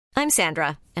I'm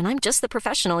Sandra, and I'm just the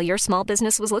professional your small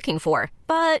business was looking for.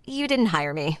 But you didn't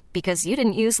hire me because you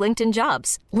didn't use LinkedIn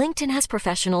Jobs. LinkedIn has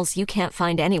professionals you can't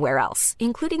find anywhere else,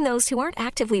 including those who aren't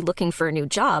actively looking for a new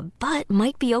job, but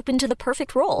might be open to the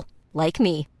perfect role, like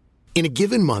me. In a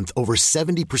given month, over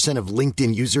 70% of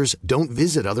LinkedIn users don't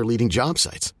visit other leading job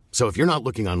sites. So if you're not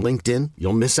looking on LinkedIn,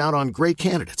 you'll miss out on great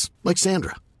candidates like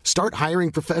Sandra. Start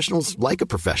hiring professionals like a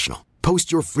professional.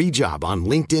 Post your free job on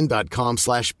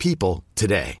linkedin.com/people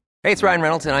today. Hey, it's Ryan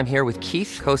Reynolds, and I'm here with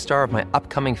Keith, co-star of my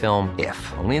upcoming film, If,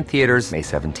 only in theaters May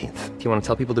 17th. Do you want to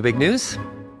tell people the big news?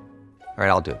 All right,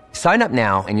 I'll do it. Sign up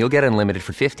now and you'll get unlimited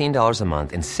for $15 a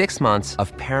month and 6 months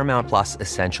of Paramount Plus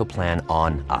Essential Plan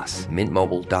on us.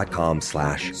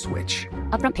 MintMobile.com/switch.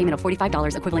 Upfront payment of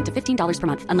 $45 equivalent to $15 per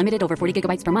month. Unlimited over 40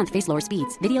 gigabytes per month. Face lower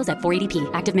speeds. Videos at 480p.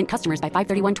 Active Mint customers by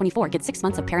 531.24 get 6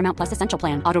 months of Paramount Plus Essential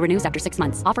Plan. Auto renews after 6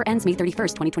 months. Offer ends May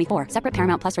 31st, 2024. Separate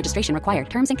Paramount Plus registration required.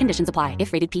 Terms and conditions apply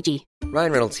if rated PG.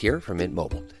 Ryan Reynolds here from Mint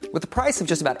Mobile. With the price of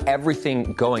just about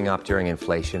everything going up during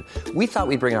inflation, we thought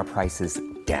we'd bring our prices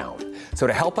down. So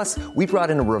to help us, we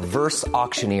brought in a reverse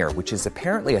auctioneer, which is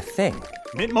apparently a thing.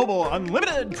 Mint Mobile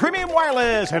Unlimited Premium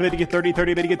Wireless. How to get 30,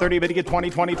 30, bit to get 30, bit to get 20,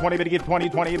 20, 20, bit to get 20,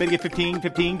 20, bit to get 15,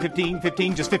 15, 15,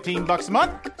 15, just $15 a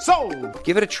month? Sold!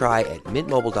 Give it a try at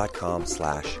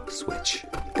mintmobile.com/switch.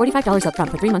 $45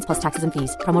 upfront for 3 months plus taxes and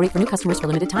fees. Promo rate for new customers for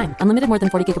limited time. Unlimited more than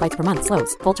 40 gigabytes per month.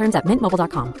 Slows full terms at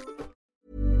mintmobile.com.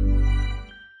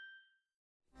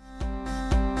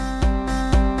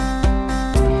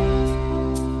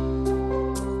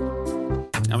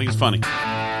 I think it's funny.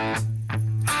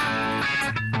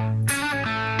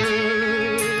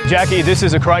 Jackie, this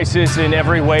is a crisis in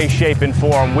every way, shape, and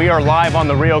form. We are live on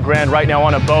the Rio Grande right now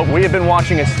on a boat. We have been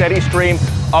watching a steady stream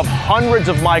of hundreds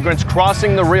of migrants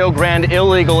crossing the Rio Grande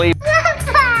illegally. Put your mask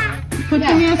on.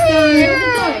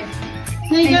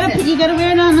 No, you gotta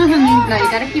wear it on, honey. No,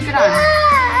 you gotta keep it on.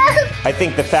 I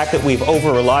think the fact that we've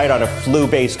over-relied on a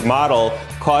flu-based model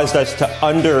caused us to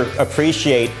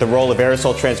underappreciate the role of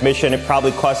aerosol transmission. It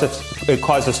probably caused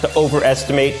us to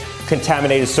overestimate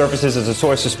contaminated surfaces as a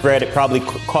source of spread. It probably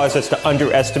caused us to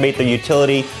underestimate the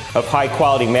utility of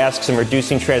high-quality masks in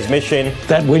reducing transmission.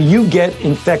 That when you get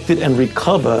infected and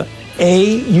recover, A,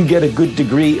 you get a good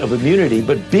degree of immunity,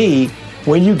 but B,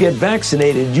 when you get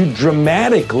vaccinated, you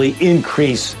dramatically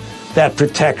increase that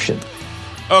protection.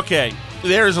 Okay.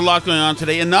 There is a lot going on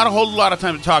today, and not a whole lot of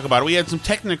time to talk about it. We had some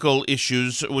technical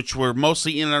issues, which were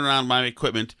mostly in and around my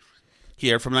equipment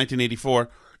here from 1984,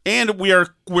 and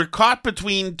we're caught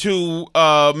between two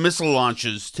missile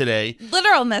launches today.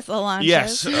 Literal missile launches.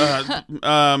 Yes.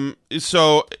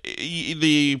 So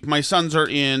my sons are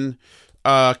in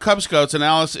Cub Scouts, and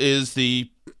Alice is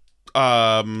the.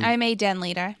 I'm a den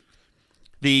leader.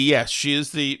 She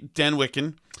is the Den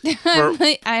Wiccan.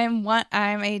 I'm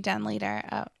a den leader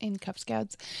in Cub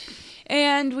Scouts,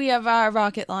 and we have our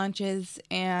rocket launches,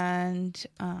 and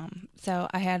so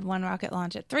I had one rocket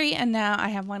launch at 3, and now I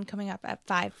have one coming up at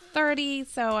 5:30.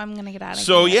 So I'm gonna get out of here.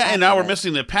 So yeah, and now we're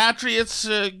missing the Patriots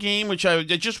game, which I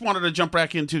just wanted to jump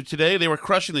back into today. They were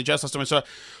crushing the Jets last time I saw it.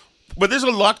 But there's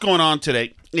a lot going on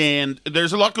today, and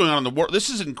there's a lot going on in the war. This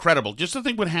is incredible. Just to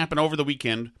think what happened over the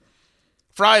weekend.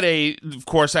 Friday, of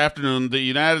course, afternoon, the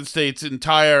United States'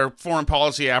 entire foreign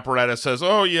policy apparatus says,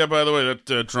 oh, yeah, by the way,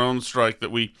 that drone strike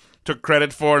that we took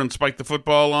credit for and spiked the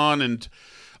football on and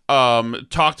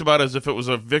talked about as if it was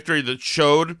a victory that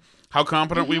showed how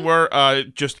competent we were,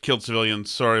 just killed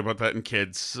civilians. Sorry about that, and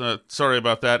kids. Sorry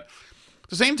about that. At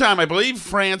the same time, I believe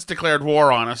France declared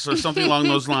war on us or something along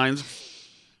those lines.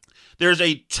 There's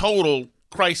a total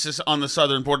crisis on the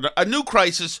southern border, a new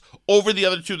crisis over the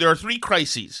other two. There are 3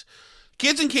 crises.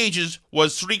 Kids in cages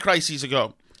was 3 crises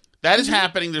ago. That is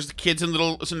happening. There's the kids in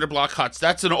little cinder block huts.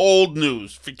 That's an old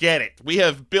news. Forget it. We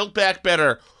have built back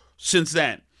better since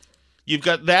then. You've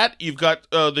got that. You've got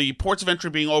the ports of entry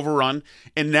being overrun.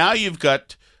 And now you've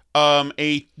got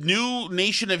a new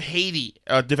nation of Haiti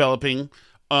developing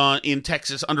in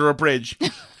Texas under a bridge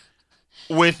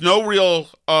with no real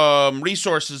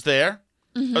resources there.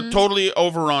 Totally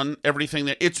overrun everything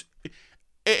there.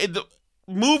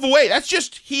 Move away. That's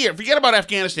just here. Forget about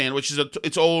Afghanistan, which is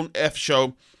its own F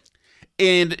show.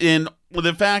 And in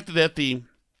the fact that the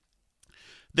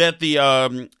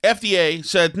FDA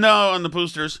said no on the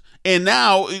boosters, and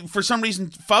now for some reason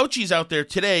Fauci's out there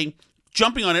today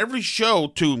jumping on every show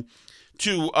to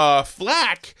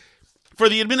flack for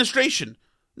the administration.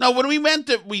 Now, when we meant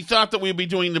that we thought that we'd be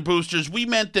doing the boosters, we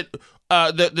meant that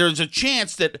that there's a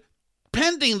chance that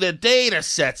pending the data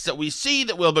sets that we see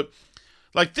that will, but.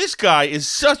 Like, this guy is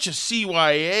such a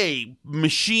CYA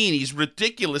machine. He's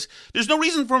ridiculous. There's no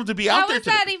reason for him to be out there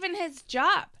today. How is that even his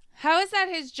job? How is that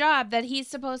his job that he's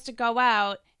supposed to go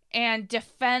out and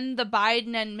defend the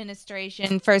Biden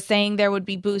administration for saying there would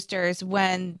be boosters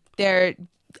when they're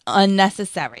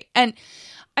unnecessary? And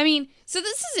I mean, so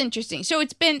this is interesting. So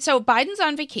Biden's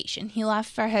on vacation. He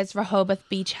left for his Rehoboth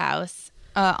Beach house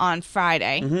on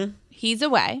Friday. Mm-hmm. He's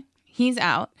away. He's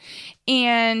out.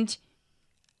 And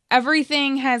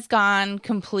everything has fallen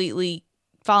completely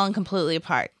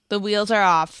apart. The wheels are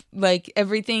off. Like,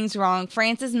 everything's wrong.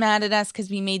 France is mad at us because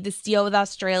we made this deal with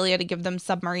Australia to give them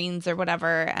submarines or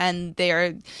whatever, and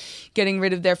they're getting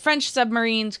rid of their French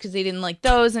submarines because they didn't like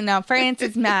those, and now France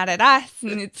is mad at us,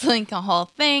 and it's like a whole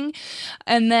thing.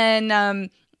 And then,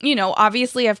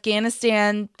 obviously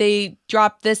Afghanistan, they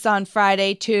dropped this on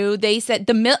Friday too. They said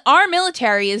our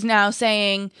military is now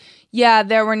saying, yeah,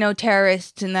 there were no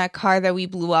terrorists in that car that we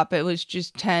blew up. It was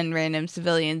just 10 random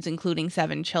civilians, including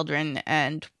 7 children,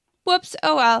 and whoops,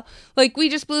 oh well. Like, we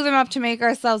just blew them up to make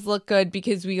ourselves look good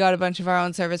because we got a bunch of our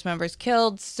own service members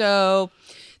killed. So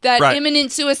that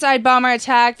imminent suicide bomber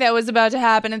attack that was about to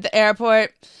happen at the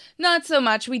airport, not so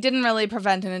much. We didn't really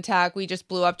prevent an attack. We just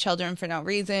blew up children for no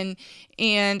reason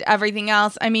and everything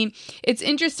else. I mean, it's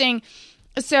interesting.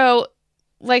 So,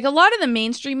 like, a lot of the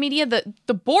mainstream media,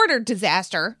 the border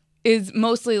disaster is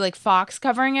mostly like Fox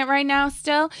covering it right now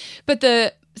still. But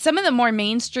some of the more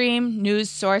mainstream news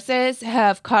sources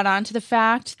have caught on to the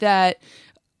fact that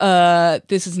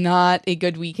this is not a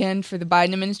good weekend for the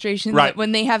Biden administration. Right. That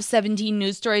when they have 17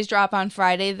 news stories drop on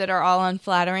Friday that are all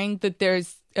unflattering, that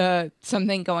there's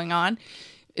something going on,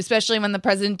 especially when the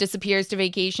president disappears to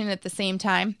vacation at the same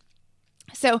time.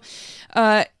 So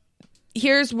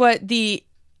here's what the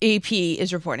AP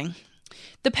is reporting.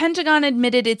 The Pentagon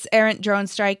admitted its errant drone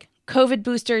strike. COVID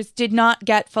boosters did not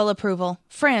get full approval.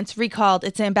 France recalled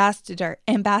its ambassador.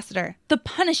 The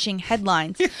punishing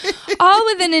headlines, all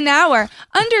within an hour,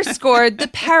 underscored the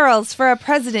perils for a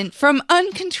president from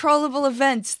uncontrollable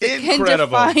events that can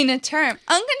define a term.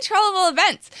 Uncontrollable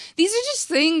events. These are just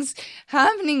things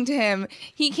happening to him.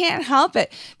 He can't help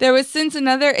it. There was since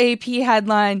another AP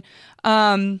headline.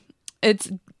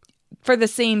 It's for the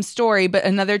same story, but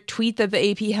another tweet that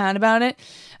the AP had about it.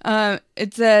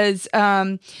 It says,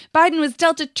 Biden was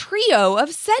dealt a trio of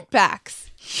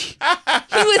setbacks. He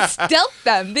was dealt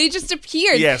them. They just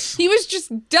appeared. Yes. He was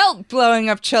just dealt blowing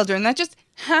up children. That just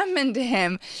happened to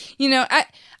him. I mean,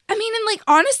 and like,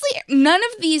 honestly, none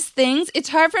of these things, it's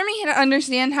hard for me to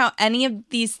understand how any of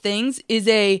these things is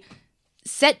a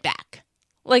setback.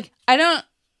 Like,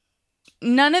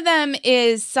 none of them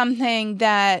is something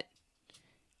that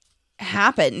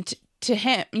happened to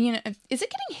him. Is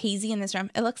it getting hazy in this room?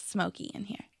 It looks smoky in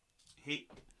here.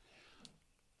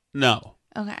 No.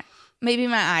 Okay. Maybe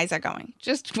my eyes are going.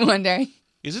 Just wondering.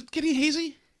 Is it getting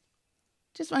hazy?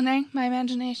 Just wondering. My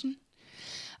imagination.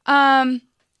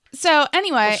 So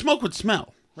anyway. Well, smoke would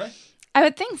smell, right? I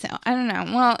would think so. I don't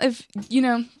know. Well, if,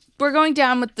 we're going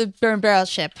down with the burn barrel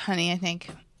ship, honey, I think,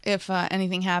 if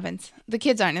anything happens. The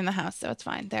kids aren't in the house, so it's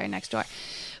fine. They're next door.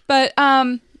 But,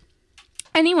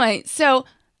 anyway, so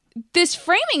this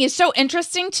framing is so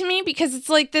interesting to me because it's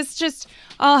like this just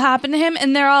all happened to him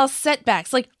and they're all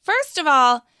setbacks. Like, first of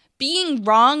all, being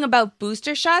wrong about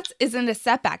booster shots isn't a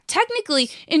setback. Technically,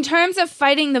 in terms of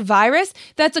fighting the virus,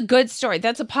 that's a good story.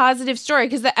 That's a positive story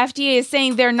because the FDA is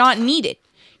saying they're not needed.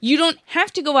 You don't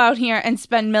have to go out here and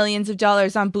spend millions of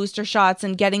dollars on booster shots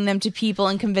and getting them to people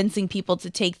and convincing people to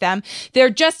take them. They're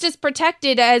just as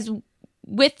protected as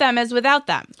with them as without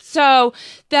them. So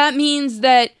that means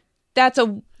that's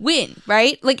a win,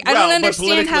 right? Like, I don't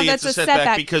understand how that's a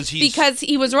setback because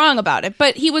he was wrong about it.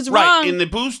 But he was wrong. Right, in the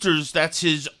boosters, that's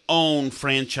his own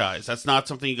franchise. That's not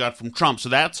something he got from Trump. So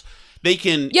they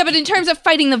can... Yeah, but in terms of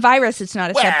fighting the virus, it's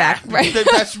not a setback, right?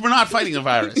 We're not fighting the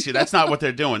virus. See, that's not what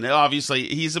they're doing. Obviously,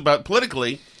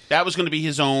 politically, that was going to be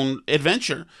his own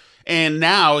adventure. And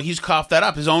now he's coughed that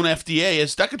up. His own FDA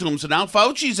has stuck it to him. So now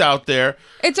Fauci's out there.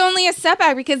 It's only a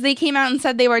setback because they came out and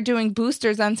said they were doing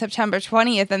boosters on September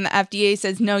 20th. And the FDA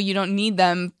says, no, you don't need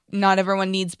them. Not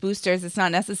everyone needs boosters. It's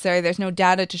not necessary. There's no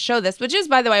data to show this, which is,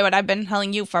 by the way, what I've been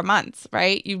telling you for months,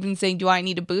 right? You've been saying, do I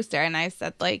need a booster? And I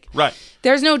said, right.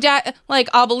 There's no data.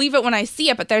 I'll believe it when I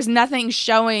see it, but there's nothing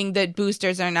showing that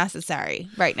boosters are necessary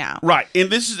right now. Right.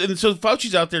 And so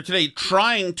Fauci's out there today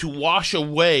trying to wash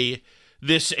away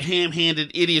this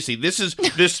ham-handed idiocy. This is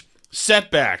this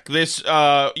setback, this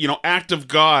act of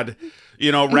God,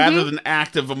 rather than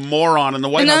act of a moron in the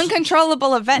White House. An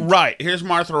uncontrollable event. Right. Here's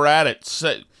Martha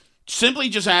Raddatz simply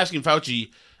just asking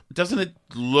Fauci, doesn't it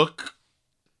look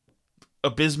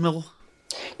abysmal?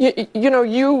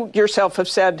 You yourself have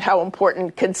said how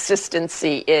important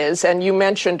consistency is, and you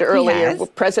mentioned earlier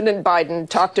President Biden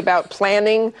talked about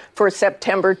planning for a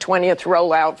September 20th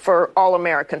rollout for all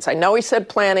Americans. I know he said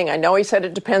planning. I know he said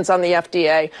it depends on the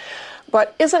FDA.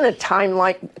 But isn't a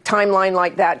timeline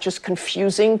like that just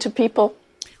confusing to people?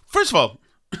 First of all,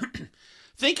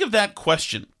 think of that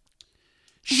question.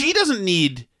 She doesn't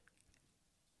need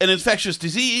an infectious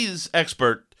disease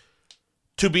expert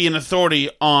to be an authority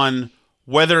on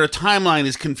whether a timeline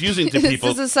is confusing to people.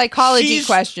 This is a psychology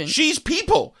question. She's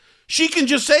people. She can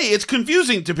just say it's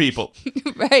confusing to people.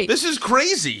 Right. This is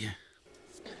crazy.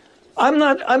 I'm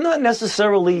not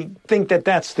necessarily think that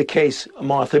that's the case,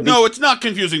 Martha. No, it's not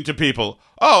confusing to people.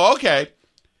 Oh, okay.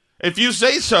 If you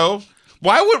say so,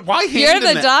 why hand You're him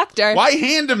the that? doctor. Why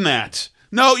hand him that?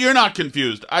 No, you're not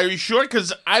confused. Are you sure?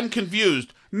 Because I'm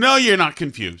confused. No, you're not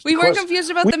confused. We weren't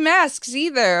confused about the masks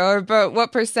either, or about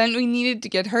what percent we needed to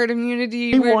get herd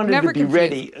immunity. We wanted to be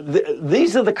ready.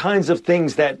 These are the kinds of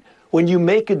things that when you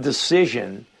make a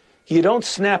decision, you don't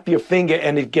snap your finger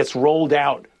and it gets rolled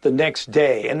out the next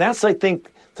day. And that's, I think,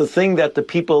 the thing that the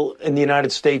people in the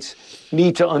United States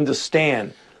need to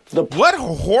understand. What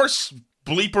horse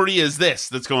bleepery is this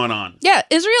that's going on? Yeah,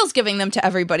 Israel's giving them to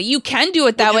everybody. You can do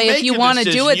it that way if you want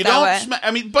to do it that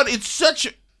way. But it's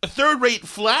such a third-rate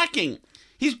flacking.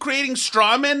 He's creating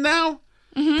straw men now?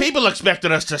 Mm-hmm. People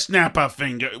expected us to snap our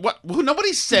finger. What?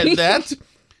 Nobody said that.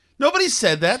 Nobody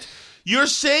said that. You're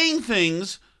saying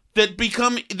things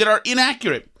that are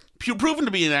inaccurate, proven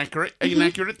to be inaccurate.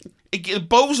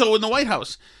 Bozo in the White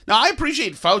House. Now, I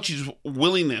appreciate Fauci's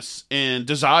willingness and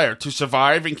desire to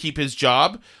survive and keep his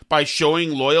job by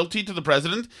showing loyalty to the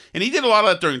president, and he did a lot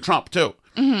of that during Trump too.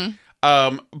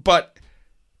 Mm-hmm. But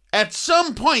at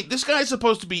some point, this guy's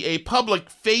supposed to be a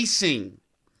public-facing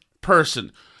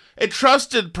person, a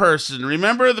trusted person.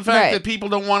 Remember the fact that people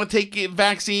don't want to take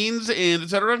vaccines and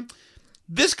etc.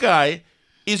 This guy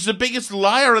is the biggest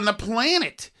liar on the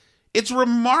planet. It's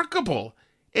remarkable.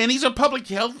 And he's a public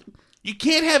health. You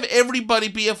can't have everybody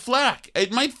be a flack.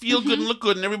 It might feel good and look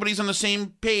good and everybody's on the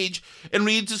same page and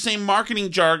reads the same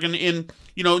marketing jargon and,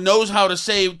 knows how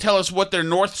to tell us what their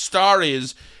North Star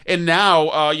is. And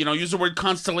now, use the word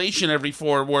constellation every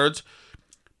 4 words.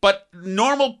 But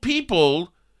normal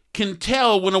people can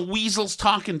tell when a weasel's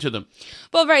talking to them.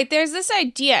 Well, right. There's this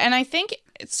idea, and I think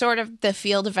it's sort of the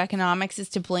field of economics is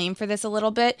to blame for this a little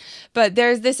bit, but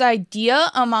there's this idea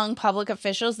among public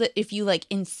officials that if you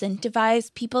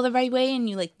incentivize people the right way and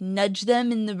you nudge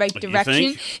them in the right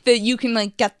direction, that you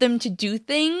can get them to do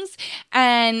things.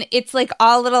 And it's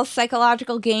all little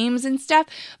psychological games and stuff,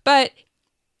 but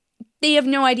they have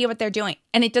no idea what they're doing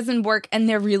and it doesn't work and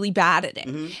they're really bad at it.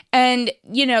 Mm-hmm. And,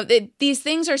 these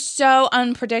things are so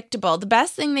unpredictable. The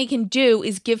best thing they can do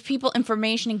is give people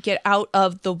information and get out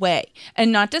of the way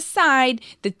and not decide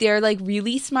that they're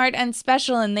really smart and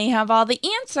special and they have all the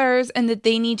answers and that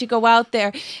they need to go out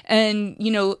there and,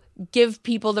 give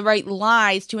people the right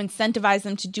lies to incentivize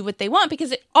them to do what they want,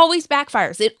 because it always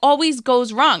backfires. It always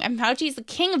goes wrong. And Fauci's the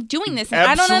king of doing this. And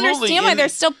absolutely. I don't understand why they're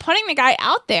still putting the guy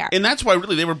out there. And that's why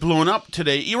really they were blown up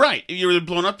today. You're right. You were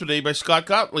blown up today by Scott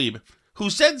Gottlieb, who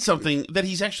said something that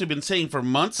he's actually been saying for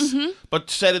months,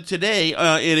 but said it today,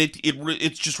 and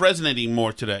it's just resonating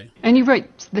more today. And you're right.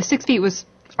 The 6 feet was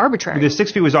arbitrary. The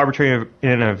 6 feet was arbitrary in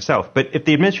and of itself. But if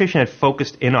the administration had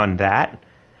focused in on that,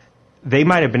 they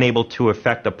might have been able to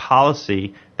affect a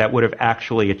policy that would have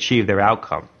actually achieved their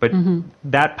outcome. But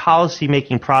that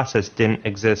policy-making process didn't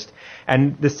exist.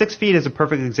 And the 6 feet is a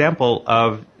perfect example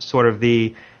of sort of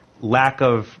the lack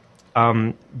of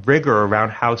rigor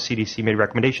around how CDC made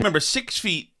recommendations. Remember, 6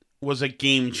 feet was a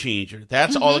game changer.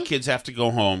 That's all the kids have to go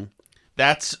home.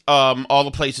 That's all the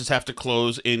places have to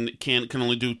close and can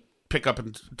only do pickup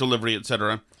and delivery,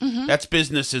 etc. That's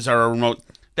businesses are remote.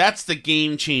 That's the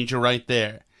game changer right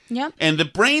there. Yep. And the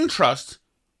Brain Trust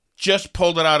just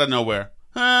pulled it out of nowhere.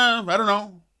 I don't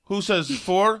know. Who says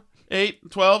 4, 8,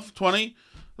 12, 20?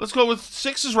 Let's go with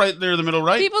 6 is right there in the middle,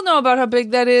 right? People know about how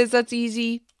big that is. That's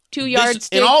easy. 2 yardsticks.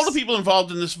 And all the people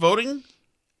involved in this voting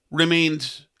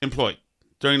remained employed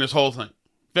during this whole thing.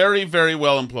 Very, very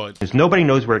well employed. Nobody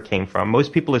knows where it came from.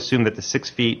 Most people assume that the 6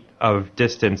 feet of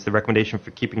distance, the recommendation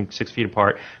for keeping 6 feet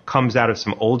apart, comes out of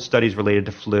some old studies related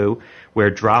to flu, where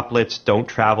droplets don't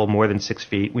travel more than 6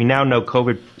 feet. We now know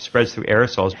COVID spreads through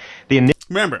aerosols.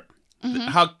 Remember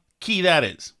how key that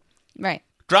is. Right.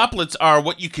 Droplets are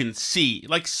what you can see,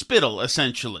 like spittle,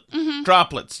 essentially.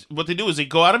 Droplets. What they do is they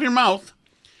go out of your mouth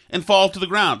and fall to the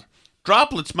ground.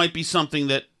 Droplets might be something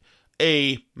that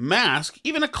a mask,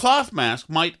 even a cloth mask,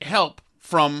 might help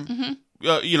from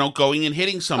going and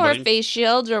hitting somebody. Or face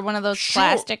shields or one of those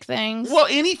plastic things. Well,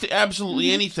 anything,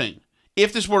 absolutely anything.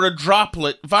 If this were a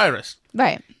droplet virus.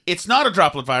 Right. It's not a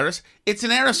droplet virus. It's an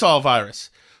aerosol virus.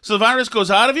 So the virus goes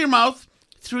out of your mouth,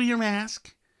 through your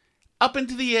mask, up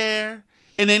into the air,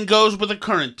 and then goes with the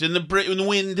current and the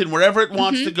wind and wherever it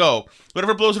wants to go.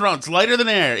 Whatever blows it around. It's lighter than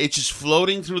air. It's just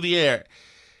floating through the air.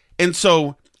 And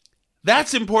so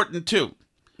that's important too.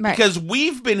 Right. Because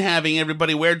we've been having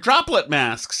everybody wear droplet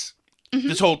masks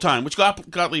this whole time, which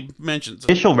Gottlieb mentions.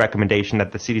 The initial recommendation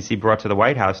that the CDC brought to the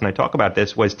White House, and I talk about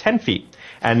this, was 10 feet.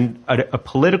 And a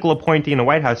political appointee in the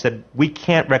White House said, we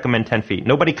can't recommend 10 feet.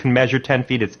 Nobody can measure 10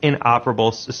 feet. It's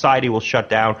inoperable. Society will shut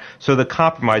down. So the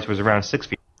compromise was around 6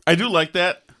 feet. I do like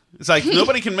that. It's like,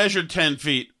 nobody can measure 10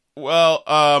 feet. Well,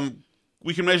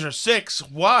 we can measure 6.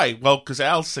 Why? Well, because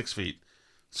Al's 6 feet.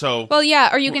 So. Well,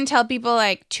 yeah, or you can tell people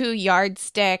like 2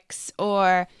 yardsticks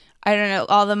or... I don't know,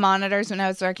 all the monitors when I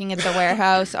was working at the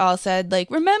warehouse all said,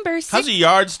 like, remember... How's a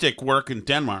yardstick work in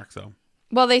Denmark, though?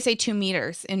 Well, they say 2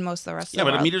 meters in most of the rest of the world.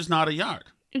 Yeah, but a meter's not a yard.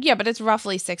 Yeah, but it's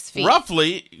roughly 6 feet.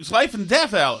 Roughly? It's life and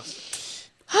death,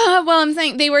 Alice. Well, I'm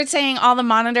saying, they were saying all the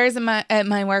monitors at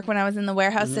my work when I was in the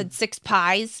warehouse said 6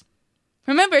 pies.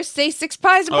 Remember, stay 6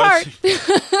 pies apart.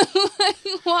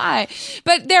 Why?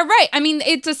 But they're right. I mean,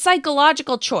 it's a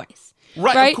psychological choice.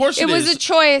 Right, of course it was a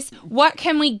choice. What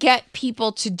can we get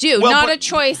people to do? Not a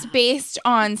choice based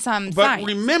on some science. But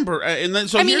remember, and then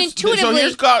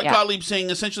here's Gottlieb saying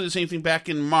essentially the same thing back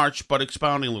in March, but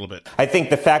expounding a little bit. I think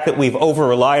the fact that we've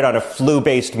over-relied on a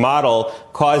flu-based model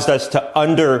caused us to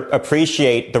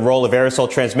underappreciate the role of aerosol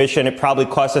transmission. It probably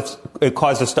caused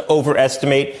us to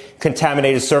overestimate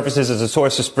contaminated surfaces as a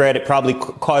source of spread. It probably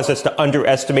caused us to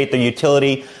underestimate the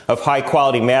utility of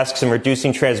high-quality masks in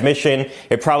reducing transmission.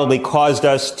 It probably caused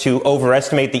us to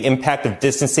overestimate the impact of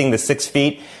distancing the 6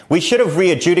 feet. We should have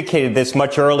re-adjudicated this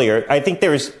much earlier. I think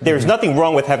there's nothing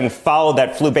wrong with having followed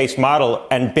that flu-based model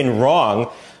and been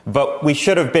wrong, but we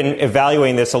should have been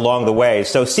evaluating this along the way.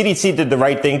 So CDC did the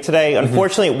right thing today.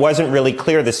 Unfortunately, it wasn't really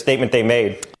clear, the statement they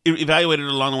made. Evaluated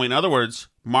it along the way. In other words,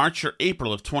 March or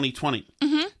April of 2020,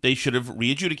 they should have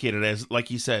re-adjudicated, as like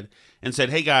he said, and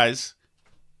said, hey guys,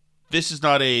 this is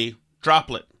not a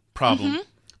droplet problem.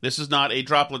 This is not a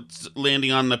droplet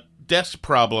landing on the desk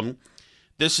problem.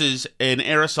 This is an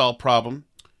aerosol problem.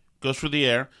 Goes through the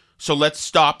air. So let's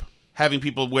stop having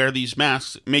people wear these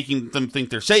masks, making them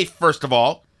think they're safe, first of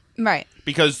all. Right.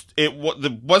 Because it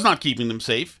was not keeping them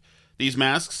safe, these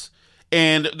masks.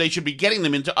 And they should be getting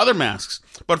them into other masks.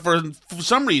 But for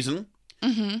some reason,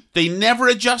 they never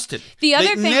adjusted. The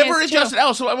other thing is, adjusted.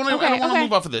 So I want to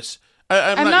move off of this.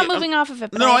 I'm not moving off of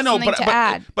it, but no, I know,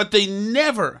 add. But they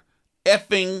never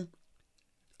effing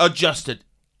adjusted.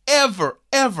 Ever.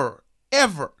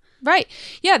 Right.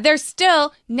 Yeah, there's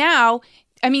still now...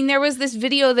 I mean, there was this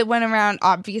video that went around,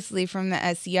 obviously, from the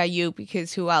SEIU,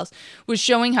 because who else, was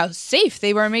showing how safe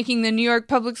they were making the New York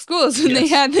public schools. And they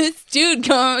had this dude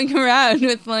going around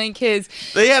with, like, his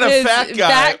fat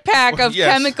guy backpack of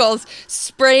chemicals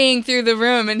spraying through the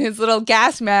room and his little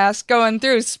gas mask going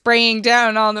through, spraying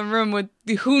down all the room with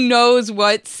who knows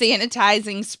what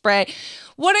sanitizing spray.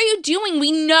 What are you doing?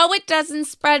 We know it doesn't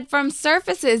spread from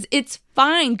surfaces. It's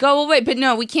fine. Go away. But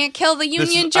no, we can't kill the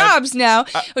union jobs now.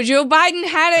 Joe Biden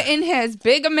had it in his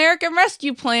big American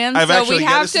Rescue Plan. We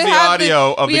have to have the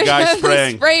audio of the guy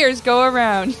spraying. The sprayers go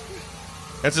around.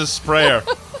 That's a sprayer.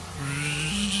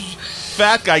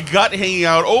 Fat guy, gut hanging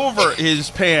out over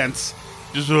his pants.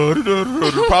 Just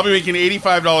probably making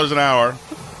 $85 an hour.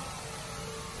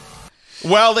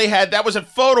 Well, that was a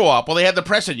photo op. Well, they had the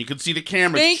press in. You could see the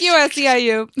cameras. Thank you,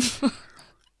 SEIU.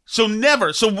 So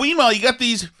meanwhile, you got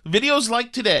these videos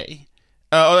like today,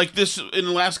 like this in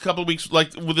the last couple of weeks,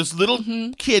 like with this little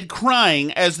kid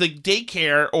crying as the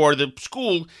daycare or the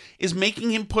school is making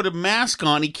him put a mask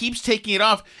on. He keeps taking it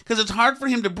off because it's hard for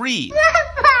him to breathe.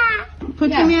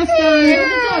 Put your mask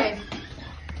on.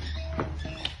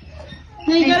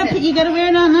 No, you gotta wear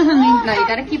it on, honey. No, you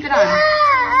gotta keep it on.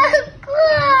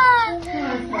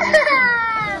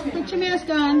 Put your mask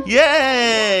on.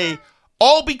 Yay!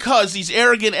 All because these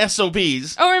arrogant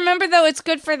SOBs. Oh, remember, though, it's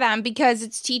good for them because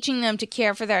it's teaching them to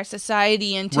care for their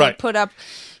society and to put up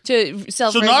to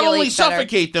self-regulate. So not only better.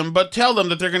 suffocate them, but tell them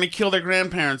that they're going to kill their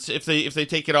grandparents if they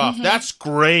take it off. That's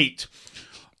great.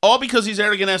 All because these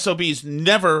arrogant SOBs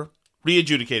never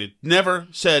re-adjudicated, never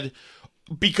said,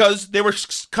 because they were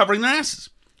covering their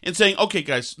asses and saying, okay,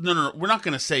 guys, no, we're not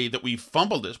going to say that we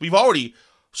fumbled this. We've already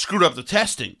screwed up the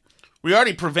testing. We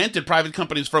already prevented private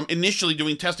companies from initially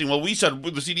doing testing. Well, we said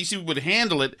the CDC would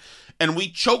handle it, and we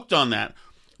choked on that.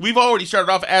 We've already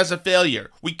started off as a failure.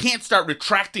 We can't start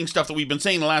retracting stuff that we've been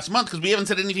saying the last month because we haven't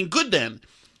said anything good then.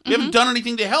 We haven't done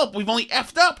anything to help. We've only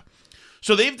effed up.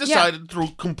 So they've decided through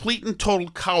complete and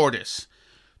total cowardice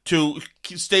to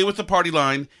stay with the party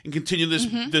line and continue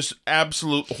this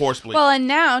absolute horseplay. Well, and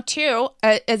now, too,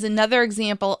 as another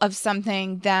example of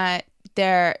something that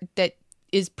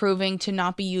is proving to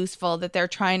not be useful, that they're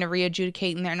trying to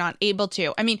re-adjudicate and they're not able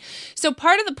to. I mean, so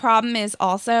part of the problem is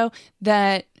also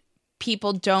that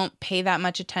people don't pay that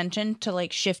much attention to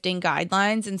like shifting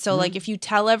guidelines. And so like if you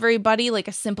tell everybody like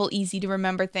a simple, easy to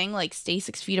remember thing, like stay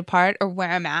 6 feet apart or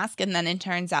wear a mask, and then it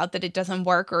turns out that it doesn't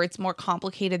work or it's more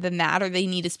complicated than that, or they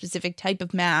need a specific type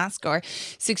of mask, or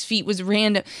 6 feet was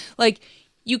random, like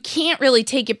you can't really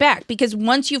take it back, because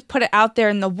once you've put it out there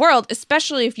in the world,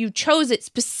 especially if you chose it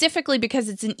specifically because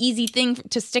it's an easy thing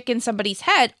to stick in somebody's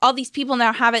head, all these people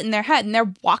now have it in their head and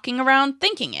they're walking around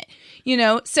thinking it, you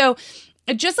know? So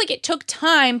just like it took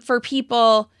time for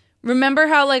people, remember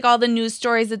how like all the news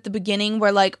stories at the beginning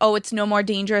were like, oh, it's no more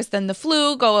dangerous than the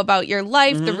flu, go about your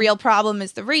life, the real problem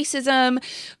is the racism,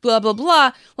 blah, blah,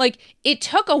 blah. Like it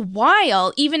took a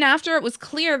while, even after it was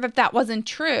clear that that wasn't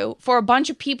true, for a bunch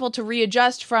of people to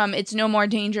readjust from it's no more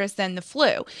dangerous than the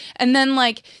flu. And then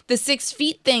like the 6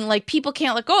 feet thing, like people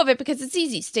can't let go of it because it's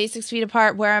easy. Stay 6 feet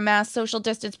apart, wear a mask, social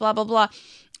distance, blah, blah, blah.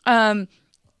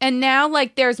 And now,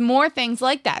 like, there's more things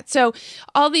like that. So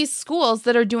all these schools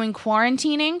that are doing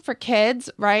quarantining for kids,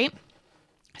 right?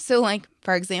 So, like,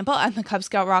 for example, at the Cub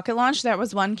Scout rocket launch, there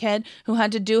was one kid who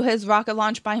had to do his rocket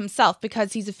launch by himself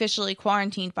because he's officially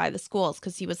quarantined by the schools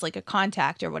because he was like a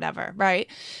contact or whatever, right?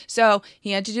 So he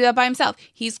had to do that by himself.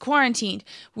 He's quarantined.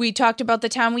 We talked about the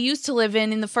town we used to live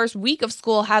in the first week of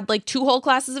school had like 2 whole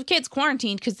classes of kids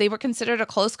quarantined because they were considered a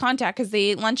close contact because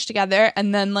they ate lunch together,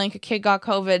 and then like a kid got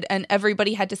COVID and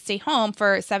everybody had to stay home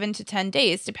for 7 to 10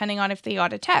 days depending on if they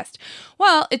got a test.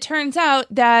 Well, it turns out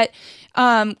that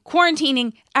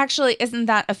quarantining actually isn't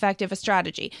that effective a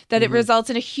strategy, that it results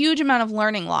in a huge amount of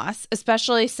learning loss,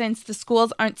 especially since the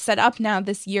schools aren't set up now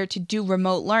this year to do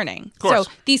remote learning. So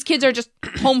these kids are just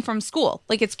home from school.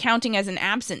 Like it's counting as an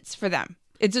absence for them.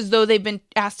 It's as though they've been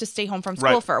asked to stay home from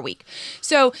school for a week.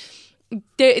 So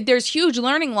there's huge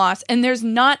learning loss, and there's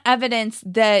not evidence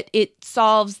that it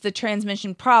solves the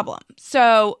transmission problem.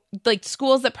 So like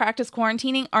schools that practice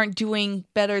quarantining aren't doing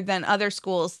better than other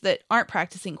schools that aren't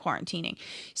practicing quarantining.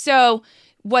 So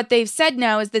what they've said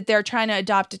now is that they're trying to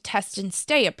adopt a test and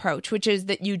stay approach, which is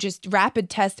that you just rapid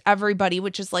test everybody,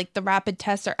 which is like the rapid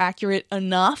tests are accurate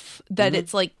enough that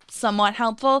it's like somewhat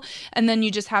helpful. And then you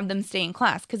just have them stay in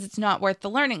class because it's not worth the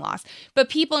learning loss. But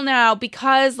people now,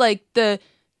 because like the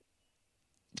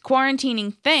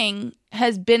quarantining thing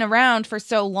has been around for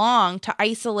so long to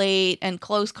isolate and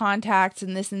close contacts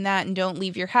and this and that and don't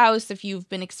leave your house if you've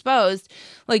been exposed,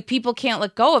 like people can't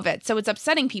let go of it. So it's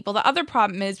upsetting people. The other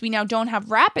problem is we now don't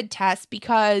have rapid tests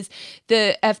because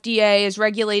the FDA is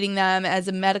regulating them as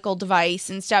a medical device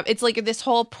and stuff. It's like this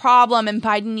whole problem, and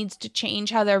Biden needs to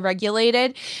change how they're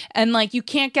regulated. And like you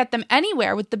can't get them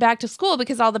anywhere with the back to school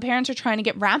because all the parents are trying to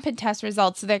get rapid test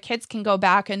results so their kids can go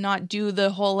back and not do the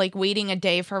whole like waiting a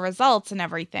day for results and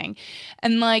everything.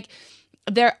 And like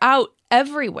they're out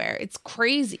everywhere. It's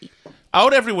crazy.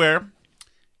 Out everywhere.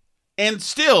 And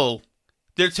still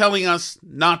they're telling us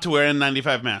not to wear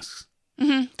N95 masks.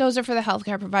 Those are for the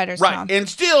healthcare providers. Right. Tom. And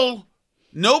still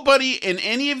nobody in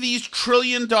any of these $1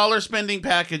 trillion spending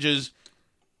packages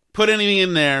put anything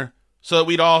in there so that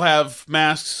we'd all have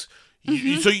masks.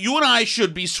 So you and I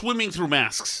should be swimming through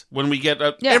masks when we get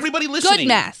everybody listening. Good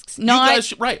masks. Not you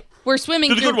guys, right. We're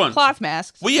swimming through cloth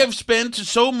masks. We have spent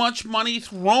so much money,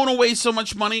 thrown away so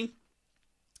much money,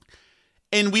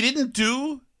 and we didn't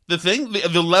do the thing,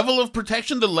 the level of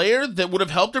protection, the layer that would have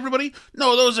helped everybody.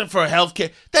 No, those are for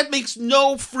healthcare. That makes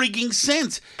no freaking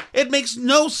sense. It makes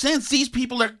no sense. These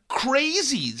people are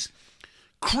crazies.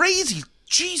 Crazy.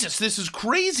 Jesus, this is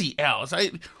crazy, Alice.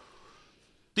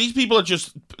 These people are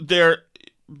just,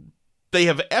 they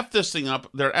have effed this thing up.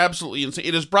 They're absolutely insane.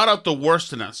 It has brought out the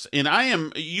worst in us.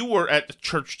 And you were at the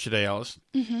church today, Alice.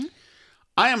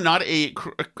 I am not I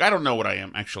don't know what I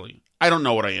am, actually. I don't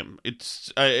know what I am.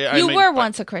 You were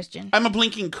once a Christian. I'm a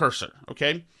blinking cursor,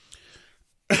 okay?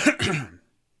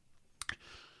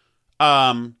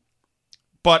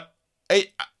 But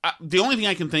the only thing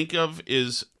I can think of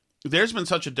is there's been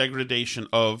such a degradation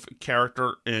of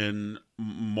character and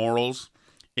morals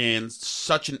and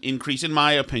such an increase, in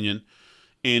my opinion,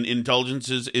 in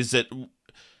indulgences, is that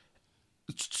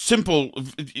simple,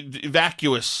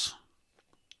 vacuous,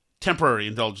 temporary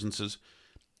indulgences,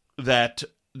 that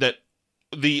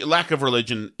the lack of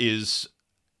religion is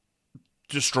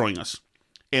destroying us.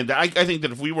 And I think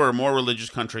that if we were a more religious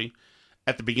country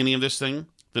at the beginning of this thing,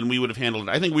 then we would have handled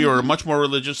it. I think we were a much more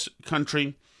religious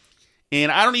country.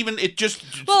 And I don't even, it just...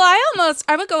 Well,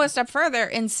 I would go a step further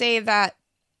and say that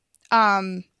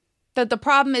that the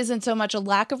problem isn't so much a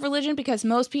lack of religion, because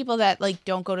most people that like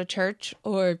don't go to church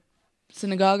or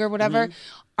synagogue or whatever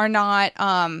are not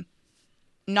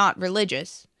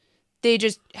religious. They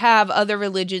just have other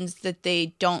religions that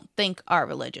they don't think are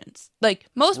religions. Like,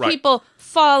 most people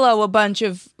follow a bunch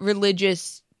of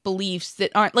religious beliefs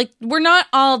that aren't, like, we're not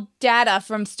all Data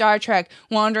from Star Trek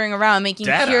wandering around making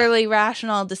purely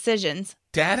rational decisions.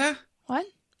 Data? What?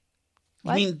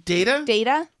 You mean Data?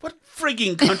 Data? What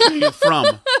frigging country are you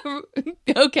from?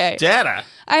 Okay. Data.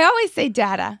 I always say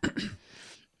Data.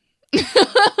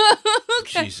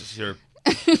 Okay. Jesus, you're...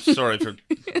 Sorry for...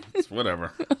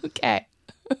 Whatever. Okay.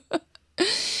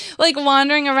 Like,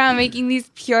 wandering around making these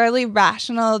purely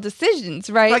rational decisions,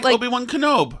 right? Like Obi-Wan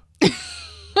Kenobi.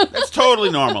 That's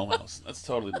totally normal, Alice. That's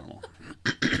totally normal.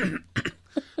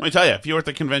 Let me tell you, if you were at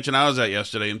the convention I was at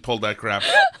yesterday and pulled that crap...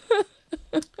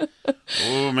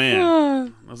 Oh,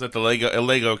 man. I was at the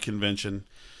Lego convention.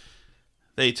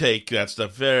 They take that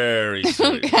stuff very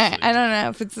seriously. Okay, I don't know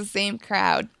if it's the same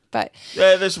crowd, but...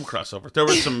 Yeah, there's some crossover. There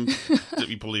was some...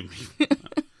 You believe me.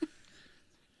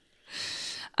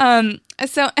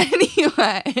 So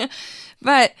anyway,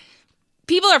 but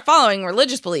people are following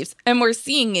religious beliefs, and we're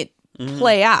seeing it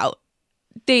play out.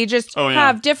 They just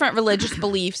have different religious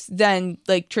beliefs than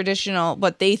like traditional,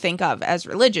 what they think of as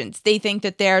religions. They think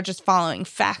that they're just following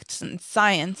facts and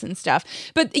science and stuff.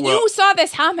 But you saw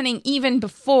this happening even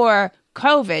before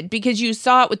COVID, because you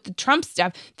saw it with the Trump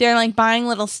stuff. They're like buying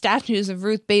little statues of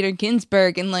Ruth Bader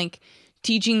Ginsburg and like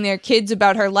teaching their kids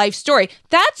about her life story.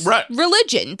 That's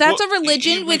religion. That's a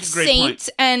religion with saints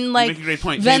and like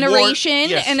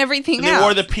veneration and everything else. They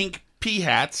wore the pink pea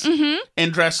hats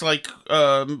and dressed like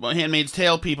Handmaid's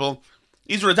Tale people.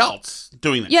 These are adults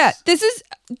doing this. Yeah,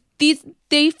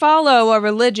 they follow a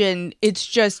religion. It's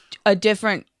just a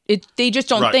different... they just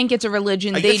don't think it's a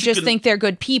religion. They just think they're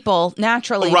good people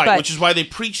naturally. Right, which is why they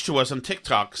preach to us on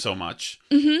TikTok so much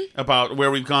about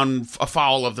where we've gone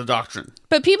afoul of the doctrine.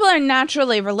 But people are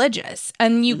naturally religious,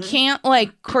 and you can't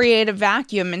like create a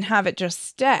vacuum and have it just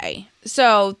stay.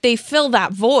 So they fill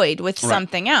that void with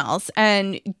something else,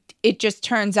 and it just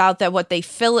turns out that what they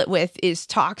fill it with is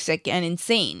toxic and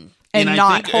insane and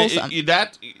not wholesome.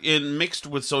 That mixed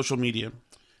with social media.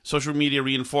 Social media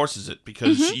reinforces it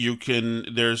because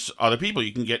there's other people.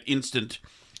 You can get instant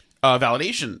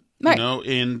validation, you know,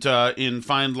 and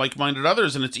find like-minded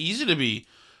others. And it's easy to be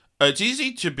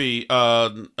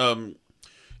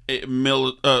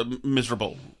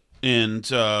miserable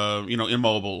and,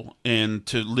 immobile and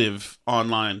to live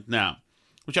online now,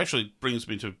 which actually brings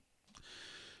me to...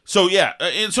 So, yeah.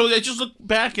 And so I just look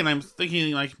back and I'm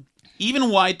thinking, like, even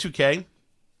Y2K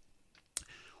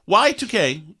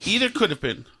either could have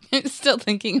been... I'm still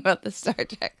thinking about the Star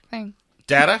Trek thing.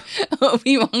 Data?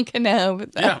 Obi-Wan Kenobi,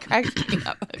 but that cracks me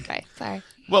up. Okay, sorry.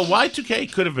 Well,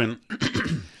 Y2K could have been...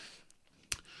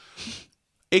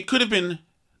 it could have been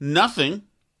nothing,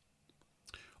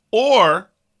 or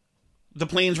the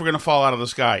planes were going to fall out of the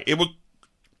sky. It would...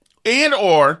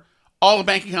 or all the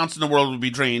bank accounts in the world would be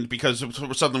drained because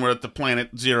suddenly we're at the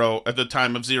planet zero, at the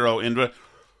time of zero, and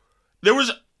there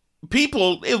was...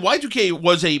 Y2K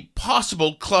was a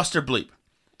possible cluster bleep.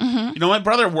 You know, my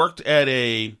brother worked at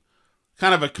a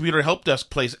kind of a computer help desk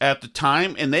place at the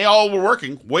time, and they all were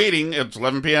waiting. It's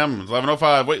 11 p.m., it's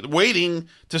 11:05, waiting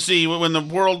to see when the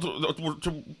world,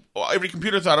 every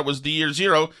computer thought it was the year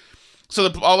zero,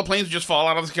 so all the planes would just fall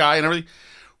out of the sky and everything.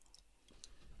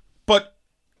 But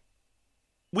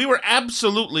we were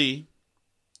absolutely...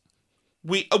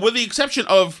 with the exception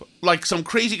of, like, some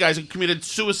crazy guys who committed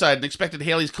suicide and expected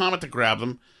Halley's Comet to grab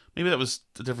them. Maybe that was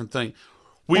a different thing.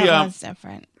 That was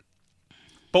different.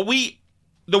 But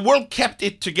the world kept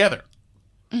it together.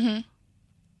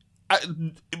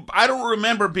 I don't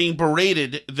remember being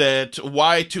berated that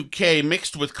Y2K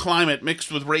mixed with climate, mixed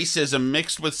with racism,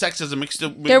 mixed with sexism,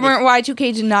 there weren't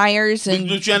Y2K deniers and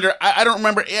with gender. I don't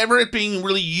remember ever it being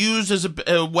really used as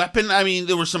a weapon. I mean,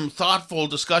 there was some thoughtful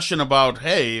discussion about,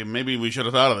 hey, maybe we should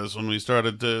have thought of this when we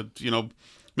started to,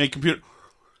 make computer.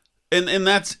 And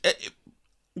that's,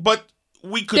 but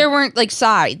we could. There weren't like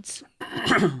sides.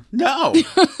 No.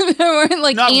 There weren't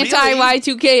like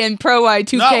anti-Y2K and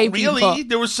pro-Y2K people. Not really.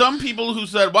 There were some people who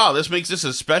said, wow, this makes this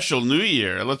a special new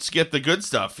year. Let's get the good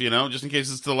stuff, just in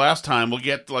case it's the last time. We'll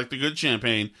get like the good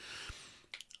champagne.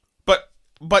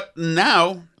 But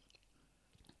now,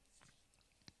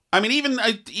 I mean,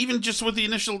 even just with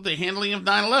the handling of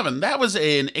 9/11, that was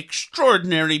an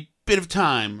extraordinary bit of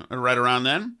time right around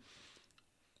then.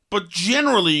 But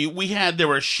generally, there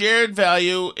were shared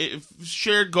value,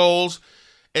 shared goals,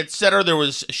 etc. There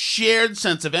was a shared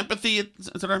sense of empathy,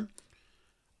 etc.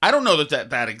 I don't know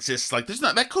that exists. Like,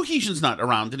 that cohesion's not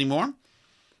around anymore.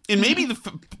 And maybe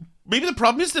the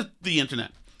problem is that the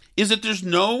internet is that there's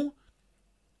no.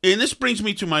 And this brings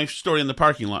me to my story in the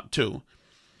parking lot too.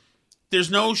 There's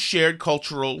no shared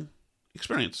cultural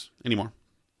experience anymore.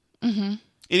 Mm-hmm. And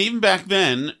even back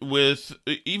then,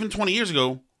 even 20 years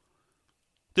ago,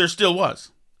 there still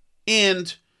was.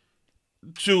 And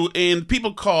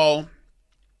people call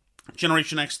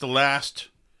Generation X the last.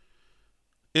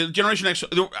 Generation X.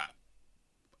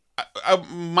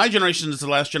 My generation is the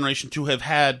last generation to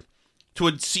had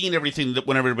seen everything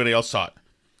when everybody else saw it.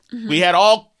 Mm-hmm. We had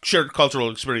all shared cultural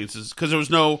experiences because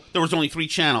there was only 3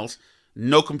 channels,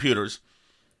 no computers,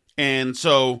 and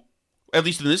so at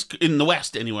least in the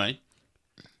West anyway,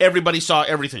 everybody saw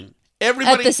everything.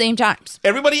 Everybody at the same times.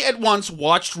 Everybody at once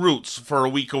watched Roots for a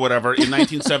week or whatever in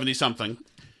 1970 something,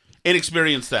 and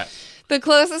experienced that. The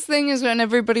closest thing is when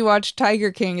everybody watched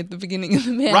Tiger King at the beginning of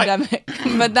the pandemic,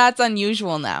 right. But that's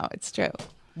unusual now. It's true.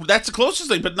 That's the closest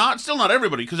thing, but still not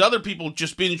everybody, because other people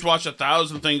just binge watch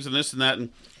 1,000 things and this and that,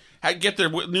 and get their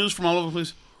news from all over the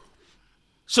place.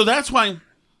 So that's why.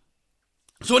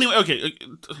 So anyway, okay,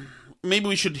 maybe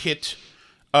we should hit.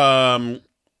 What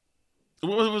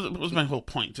was my whole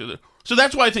point? So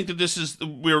that's why I think that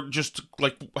we're just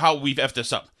like how we've effed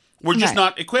this up. We're just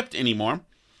not equipped anymore,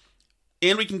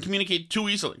 and we can communicate too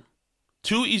easily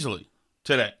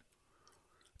today,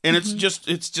 and it's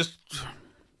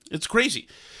crazy.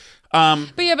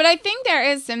 But I think there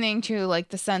is something to like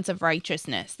the sense of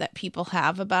righteousness that people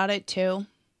have about it too.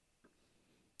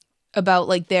 About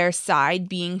like their side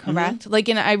being correct. Mm-hmm. Like,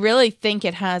 and I really think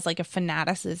it has like a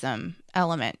fanaticism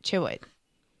element to it.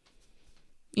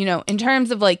 You know, in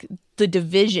terms of like the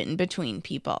division between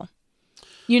people.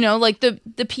 You know, like the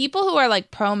people who are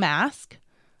like pro-mask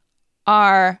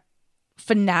are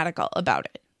fanatical about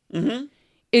it. Mm-hmm.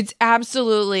 It's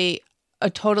absolutely a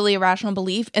totally irrational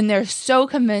belief, and they're so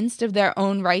convinced of their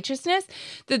own righteousness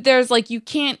that there's like you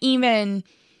can't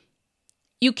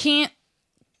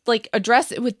like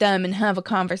address it with them and have a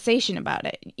conversation about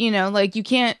it. You know, like you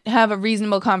can't have a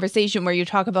reasonable conversation where you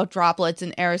talk about droplets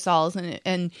and aerosols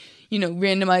and you know,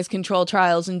 randomized control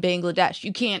trials in Bangladesh.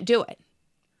 You can't do it.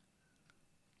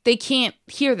 They can't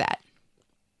hear that.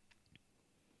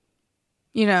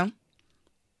 You know?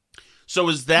 So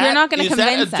is that you're not going to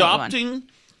convince adopting anyone.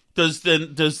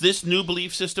 Does this new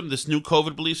belief system, this new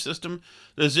COVID belief system,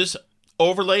 does this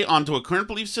overlay onto a current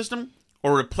belief system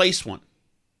or replace one?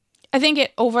 I think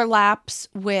it overlaps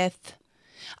with,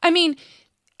 I mean,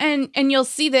 and you'll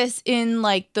see this in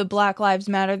like the Black Lives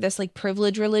Matter, this like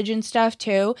privilege religion stuff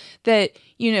too, that,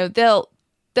 you know,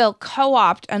 they'll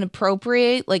co-opt and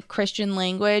appropriate like Christian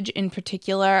language in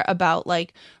particular about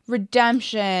like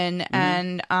redemption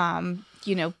and,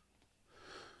 you know,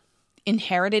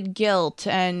 inherited guilt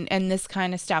and this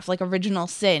kind of stuff, like original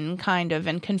sin kind of,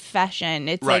 and confession.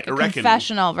 It's like a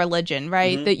confessional religion,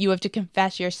 right? Mm-hmm. That you have to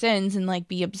confess your sins and like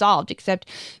be absolved, except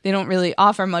they don't really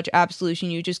offer much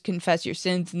absolution. You just confess your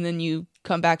sins and then you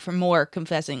come back for more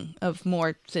confessing of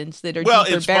more sins that are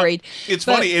deeper buried. It's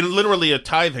funny, and literally a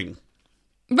tithing.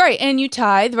 Right, and you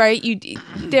tithe, right?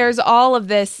 There's all of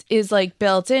this is like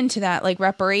built into that, like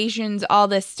reparations, all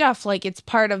this stuff. Like it's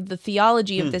part of the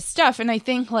theology of this stuff, and I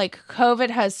think like COVID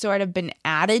has sort of been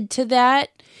added to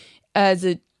that as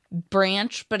a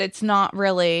branch, but it's not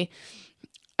really.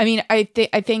 I mean, I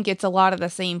think it's a lot of the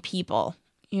same people,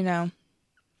 you know.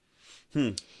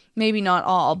 Maybe not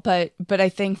all, but I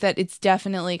think that it's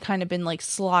definitely kind of been like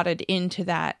slotted into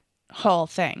that whole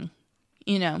thing.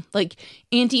 You know, like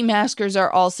anti-maskers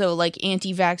are also like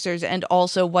anti-vaxxers and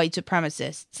also white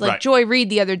supremacists. Like right. Joy Reid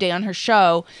the other day on her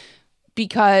show,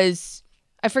 because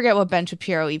I forget what Ben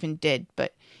Shapiro even did,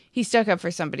 but he stuck up for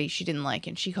somebody she didn't like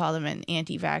and she called him an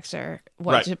anti-vaxxer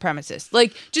white supremacist.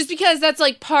 Like, just because that's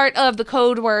like part of the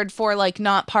code word for like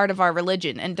not part of our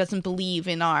religion and doesn't believe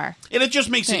in our And it just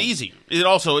makes it easy.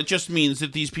 It just means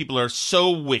that these people are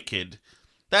so wicked.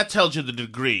 That tells you the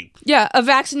degree. Yeah, a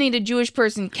vaccinated Jewish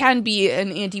person can be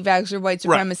an anti-vaxxer white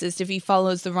supremacist if he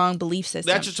follows the wrong belief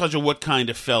system. That just tells you what kind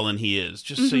of felon he is,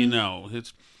 just so you know.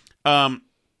 It's, and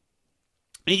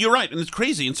you're right, and it's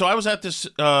crazy. And so I was at this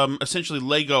essentially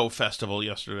Lego festival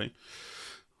yesterday.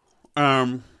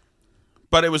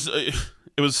 But it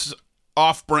was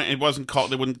off-brand. It wasn't called,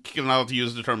 they wouldn't get allowed to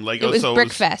use the term Lego. It was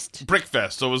Brickfest.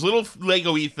 Brickfest. So it was little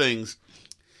Lego-y things.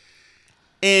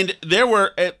 And there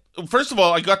were... First of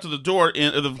all, I got to the door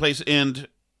of the place, and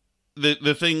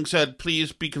the thing said,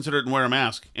 please be considerate and wear a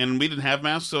mask. And we didn't have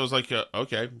masks, so I was like,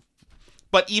 okay.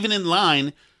 But even in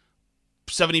line,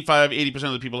 75, 80%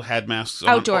 of the people had masks on.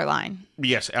 Outdoor line.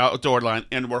 Yes, outdoor line,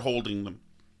 and were holding them.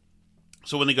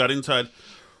 So when they got inside,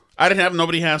 I didn't have,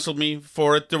 nobody hassled me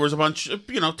for it. There was a bunch,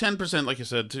 10%, like I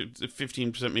said,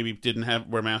 15% maybe didn't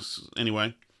wear masks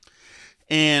anyway.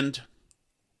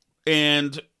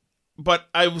 But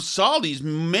I saw these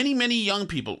many, many young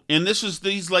people, and these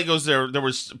Legos, there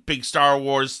was big Star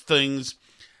Wars things,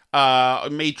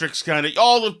 Matrix kind of,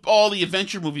 all the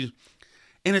adventure movies.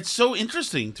 And it's so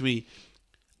interesting to me.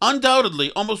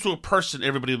 Undoubtedly, almost to a person,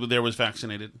 everybody there was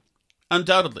vaccinated.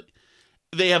 Undoubtedly.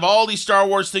 They have all these Star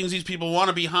Wars things. These people want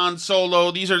to be Han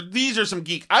Solo. These are some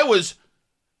geek. I was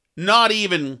not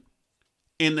even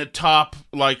in the top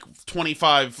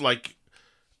 25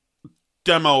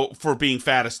 demo for being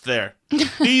fattest there.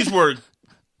 These were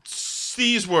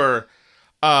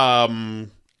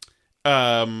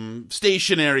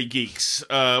stationary geeks.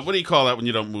 What do you call that when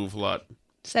you don't move a lot?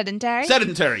 Sedentary?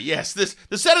 Sedentary, yes.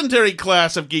 The sedentary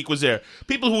class of geek was there.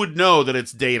 People who would know that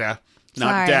it's data,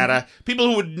 not data. People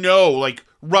who would know,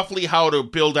 roughly how to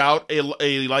build out a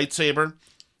lightsaber.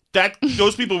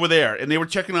 Those people were there, and they were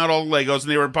checking out all the Legos,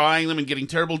 and they were buying them and getting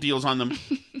terrible deals on them.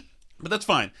 But that's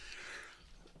fine.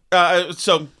 But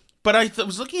I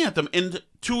was looking at them, and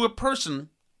to a person,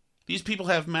 these people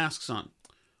have masks on,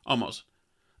 almost.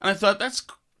 And I thought,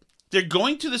 they're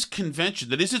going to this convention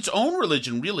that is its own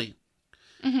religion, really.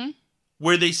 Mm-hmm.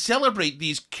 Where they celebrate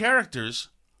these characters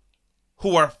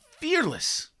who are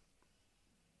fearless.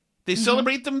 They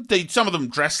celebrate them. Some of them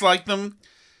dress like them.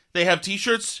 They have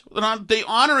T-shirts. They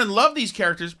honor and love these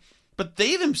characters, but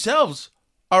they themselves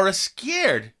are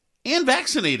scared and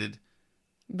vaccinated.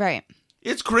 Right.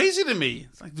 It's crazy to me.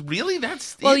 It's like, really?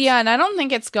 Well, yeah, and I don't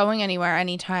think it's going anywhere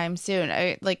anytime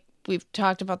soon. We've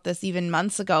talked about this even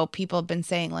months ago. People have been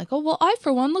saying oh, well, I,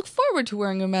 for one, look forward to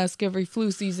wearing a mask every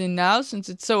flu season now since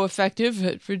it's so effective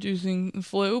at reducing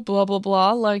flu, blah, blah,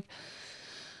 blah.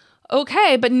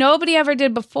 Okay, but nobody ever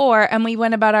did before, and we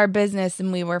went about our business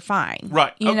and we were fine.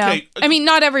 Right, okay. I mean,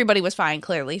 not everybody was fine,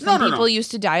 clearly. Some people used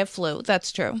to die of flu.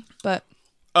 That's true, but...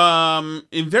 And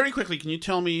very quickly, can you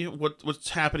tell me what's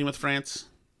happening with France?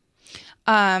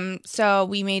 So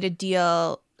we made a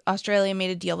deal... Australia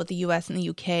made a deal with the US and the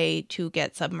UK to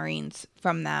get submarines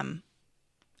from them.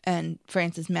 And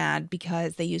France is mad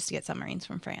because they used to get submarines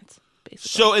from France, basically.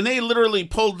 So, and they literally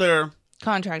pulled their...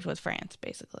 contract with France,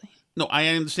 basically. No, I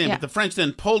understand, but the French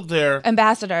then pulled their...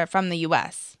 ambassador from the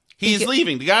US. He's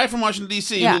leaving. The guy from Washington,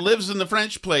 D.C., who lives in the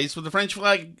French place with the French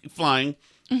flag flying,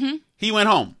 he went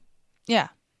home. Yeah.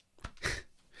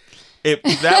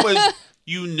 That was...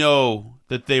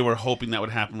 that they were hoping that would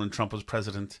happen when Trump was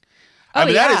president.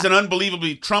 That is an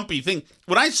unbelievably Trumpy thing.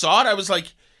 When I saw it, I was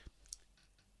like,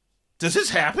 does this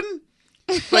happen?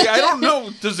 I don't know.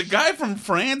 Does a guy from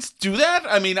France do that?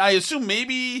 I mean, I assume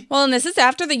maybe... Well, and this is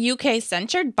after the UK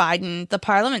censured Biden. The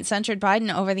parliament censured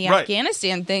Biden over the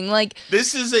Afghanistan thing.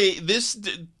 This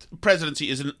presidency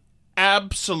is an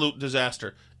absolute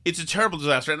disaster. It's a terrible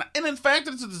disaster. And in fact,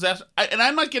 it's a disaster. And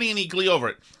I'm not getting any glee over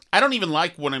it. I don't even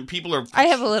like when people are... I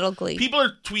have a little glee. People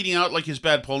are tweeting out his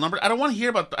bad poll numbers. I don't care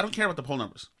about the poll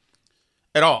numbers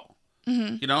at all.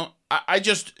 Mm-hmm. I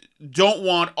just don't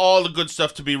want all the good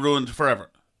stuff to be ruined forever.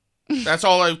 That's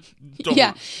all I don't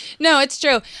want. No, it's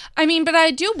true. I mean, but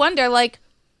I do wonder,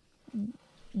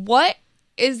 what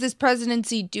is this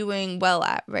presidency doing well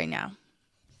at right now?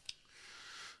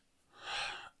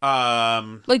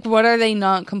 What are they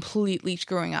not completely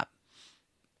screwing up?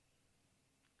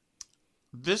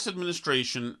 This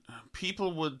administration,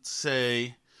 people would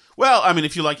say, well, I mean,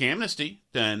 if you like amnesty,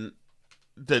 then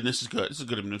this is good. This is a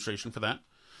good administration for that.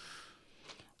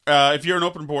 If you're an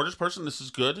open borders person, this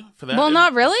is good for that. Well,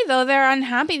 not really, though. They're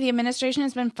unhappy. The administration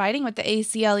has been fighting with the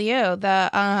ACLU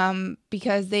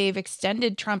because they've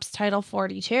extended Trump's Title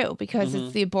 42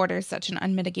 because the border is such an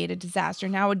unmitigated disaster.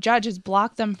 Now a judge has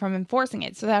blocked them from enforcing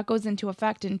it, so that goes into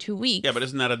effect in 2 weeks. Yeah, but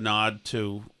isn't that a nod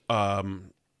to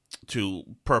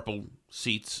purple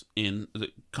seats in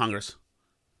the Congress?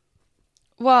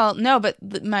 Well, no, but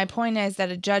my point is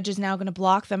that a judge is now going to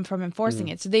block them from enforcing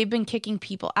it. So they've been kicking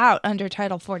people out under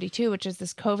Title 42, which is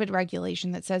this COVID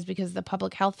regulation that says because of the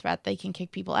public health threat, they can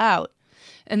kick people out.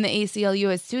 And the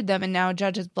ACLU has sued them, and now a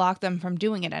judge has blocked them from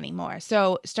doing it anymore.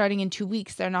 So starting in 2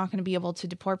 weeks, they're not going to be able to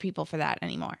deport people for that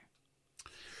anymore.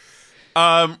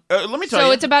 Let me tell you.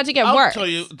 So it's about to get worse. I'll tell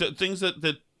you the things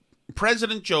that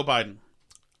President Joe Biden,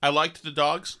 I liked the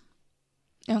dogs.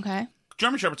 Okay.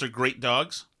 German Shepherds are great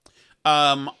dogs.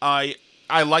 I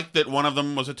liked that one of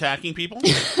them was attacking people. I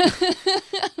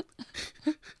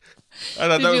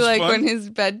thought Did that you was like fun. when his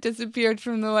bed disappeared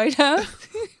from the White House?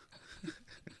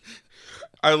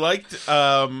 I liked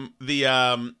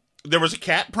There was a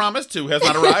cat promised who has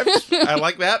not arrived. I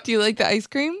like that. Do you like the ice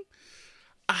cream?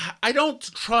 I don't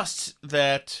trust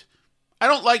that. I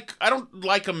don't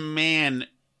like a man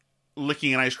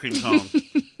licking an ice cream cone.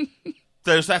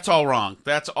 That's all wrong.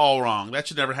 That's all wrong. That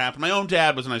should never happen. My own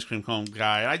dad was an ice cream cone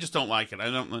guy, and I just don't like it.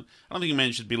 I don't think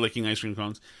men should be licking ice cream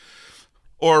cones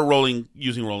or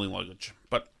using rolling luggage.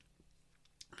 But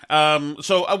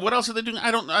so what else are they doing?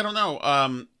 I don't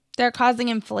know. They're causing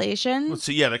inflation. Let's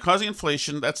see. Yeah, they're causing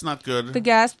inflation. That's not good. The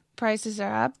gas prices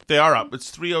are up. They are up.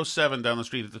 It's $3.07 down the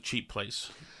street at the cheap place.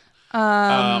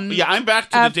 Yeah, I'm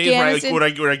back to the days where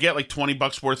I get like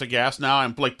 $20 worth of gas now.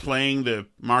 I'm like playing the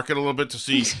market a little bit to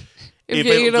see if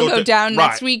it'll go down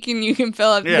next week and you can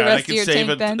fill up the rest of your tank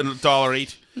then. Yeah, I can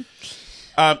save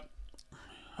 $1.08.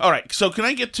 All right, so can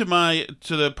I get to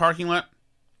the parking lot?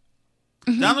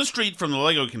 Mm-hmm. Down the street from the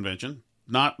Lego convention,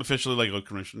 not officially Lego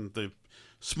convention, the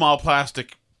small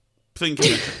plastic thing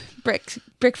convention.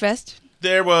 Brickfest.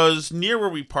 There was, near where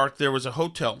we parked, there was a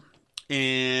hotel.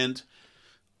 And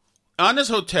on this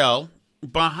hotel,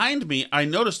 behind me, I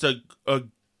noticed a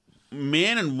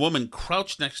man and woman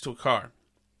crouched next to a car.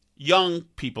 Young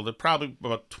people. They're probably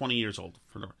about 20 years old.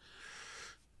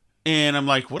 And I'm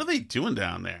like, what are they doing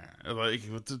down there? Like,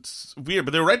 it's weird.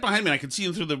 But they were right behind me, and I could see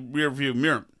them through the rear view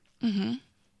mirror. Mm-hmm.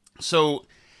 So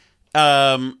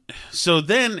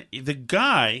then the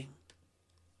guy...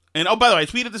 And, oh, by the way, I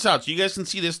tweeted this out, so you guys can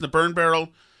see this in the Burn Barrel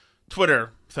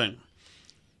Twitter thing.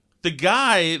 The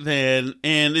guy then,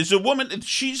 and is a woman,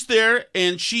 she's there,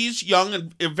 and she's young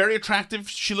and very attractive.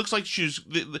 She looks like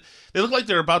they look like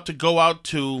they're about to go out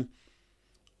to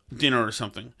dinner or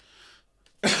something.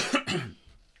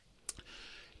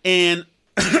 And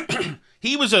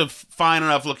he was a fine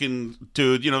enough looking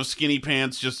dude, skinny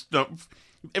pants, just a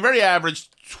very average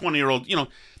 20-year-old,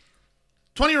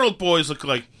 20-year-old boys look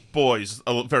like boys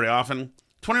very often.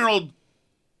 20-year-old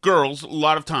girls, a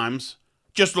lot of times,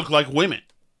 just look like women.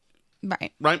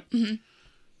 Right. Mm-hmm.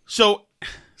 So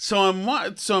I'm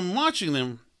watching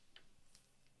them.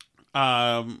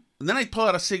 And then I pull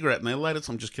out a cigarette and I light it.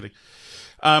 So I'm just kidding.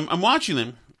 I'm watching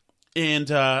them,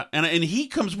 and he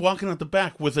comes walking out the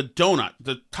back with a donut,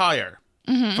 the tire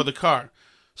for the car.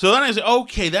 So then I say,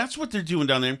 okay, that's what they're doing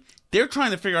down there. They're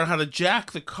trying to figure out how to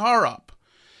jack the car up.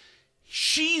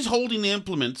 She's holding the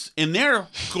implements, and they're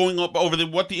going up over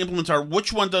what the implements are,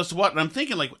 which one does what. And I'm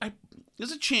thinking, like,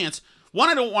 there's a chance. One,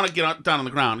 I don't want to get down on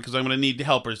the ground because I'm going to need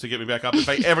helpers to get me back up if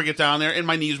I ever get down there, and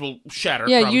my knees will shatter.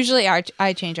 Yeah, probably. Usually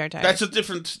I change our tires. That's a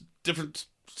different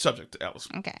subject, Alice.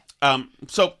 Okay.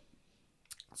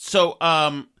 So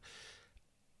I'm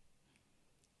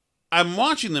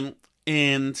watching them,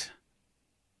 and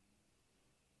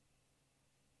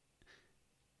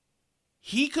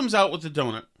he comes out with the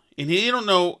donut, and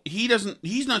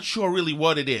he's not sure really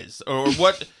what it is or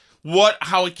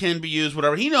how it can be used,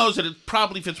 whatever. He knows that it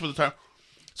probably fits with the tire.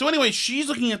 So anyway, she's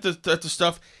looking at the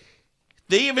stuff.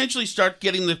 They eventually start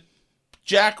getting the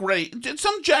jack ready.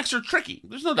 Some jacks are tricky.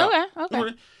 There's no doubt.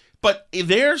 Okay. But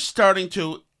they're starting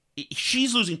to...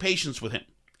 She's losing patience with him.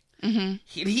 Mm-hmm.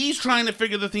 He's trying to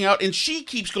figure the thing out, and she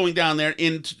keeps going down there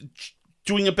and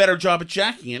doing a better job at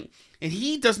jacking it, and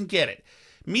he doesn't get it.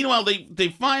 Meanwhile, they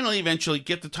finally eventually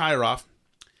get the tire off,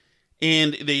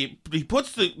 and he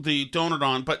puts the donut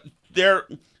on, but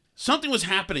something was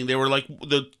happening. They were like,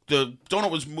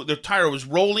 the tire was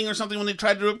rolling or something when they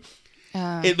tried to do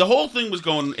it. The whole thing was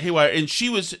going haywire, and she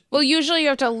was... Well, usually you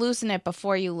have to loosen it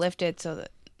before you lift it so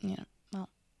that, well...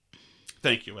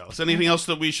 Thank you, Alice. Anything else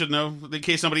that we should know in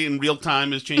case somebody in real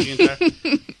time is changing a tire?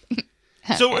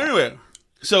 So anyway,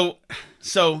 so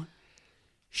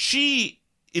she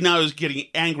now is getting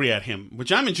angry at him,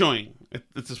 which I'm enjoying at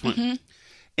this point. Mm-hmm.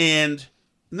 And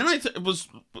then I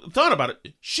thought about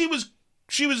it. She was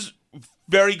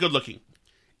very good looking,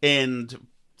 and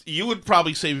you would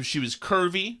probably say she was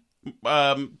curvy.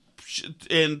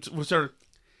 And was her?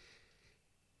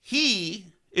 He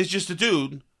is just a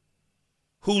dude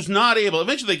who's not able.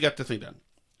 Eventually, they got the thing done.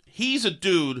 He's a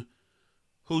dude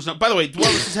who's not. By the way,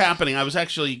 while this is happening, I was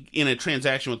actually in a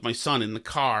transaction with my son in the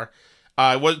car.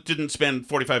 I didn't spend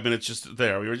 45 minutes just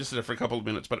there. We were just there for a couple of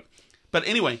minutes, but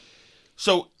anyway.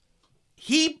 So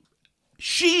she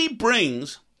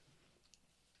brings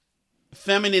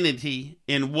femininity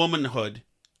and womanhood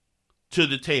to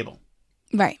the table.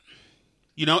 Right.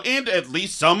 And at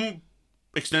least some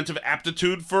extent of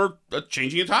aptitude for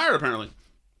changing a tire, apparently.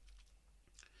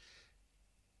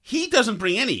 He doesn't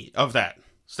bring any of that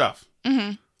stuff.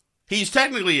 Mm-hmm. He's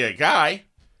technically a guy,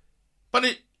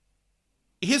 but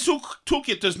his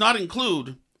toolkit does not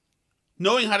include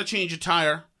knowing how to change a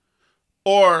tire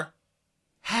or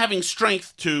having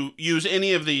strength to use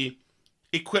any of the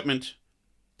equipment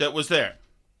that was there.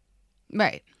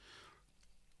 Right.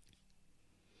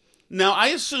 Now, I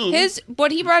assume...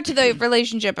 What he brought to the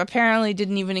relationship apparently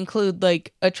didn't even include,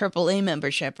 like, a AAA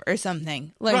membership or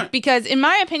something. Like, Right. Because, in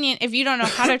my opinion, if you don't know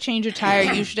how to change a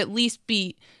tire, you should at least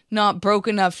be not broke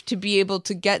enough to be able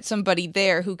to get somebody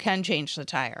there who can change the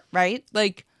tire, right?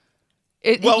 Like,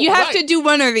 you have to do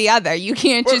one or the other. You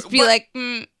can't just be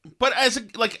But as a,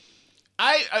 like,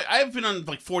 I've been on,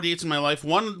 like, 4 dates in my life.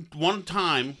 One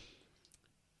time,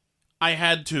 I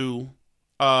had to...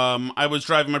 I was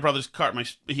driving my brother's car.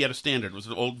 He had a Standard. It was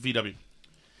an old VW.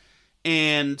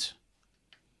 And,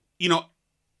 you know,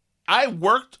 I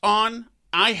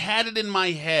had it in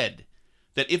my head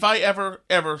that if I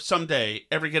ever someday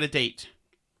get a date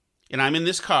and I'm in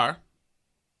this car,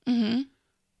 I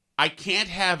can't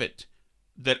have it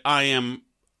that I am,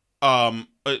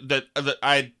 that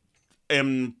I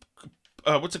am,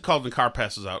 what's it called when a car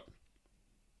passes out?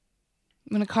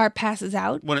 When a car passes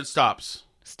out? When it stops.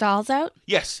 Stalls out?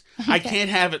 Yes. Okay. I can't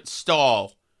have it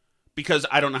stall because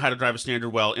I don't know how to drive a Standard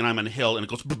well and I'm on a hill and it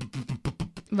goes...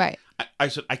 Right. I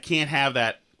said, I can't have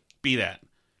that be that.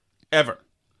 Ever.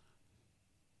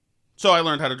 So I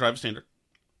learned how to drive a Standard.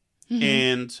 Mm-hmm.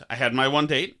 And I had my one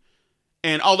date.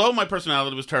 And although my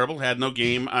personality was terrible, had no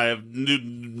game, I knew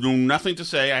nothing to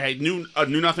say, I knew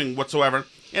nothing whatsoever,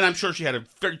 and I'm sure she had a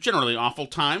very generally awful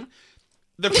time.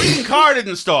 The freaking car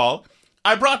didn't stall.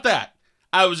 I brought that.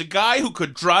 I was a guy who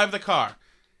could drive the car.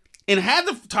 And had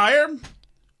the tire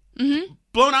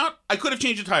blown out, I could have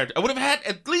changed the tire. I would have had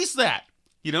at least that,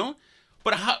 you know?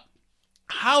 But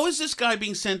how is this guy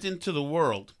being sent into the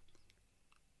world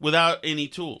without any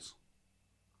tools?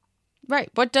 Right.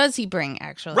 What does he bring,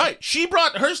 actually? Right. She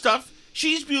brought her stuff.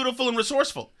 She's beautiful and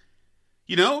resourceful.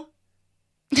 You know?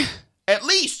 At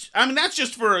least. I mean, that's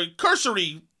just for a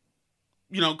cursory,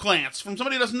 glance from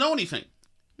somebody who doesn't know anything.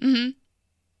 Mm-hmm.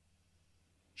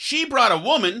 She brought a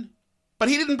woman, but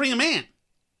he didn't bring a man.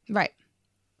 Right.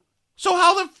 So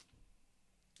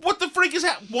what the freak is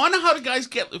that? One, how do guys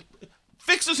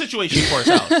fix the situation for us,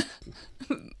 Alice?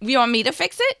 You want me to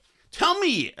fix it? Tell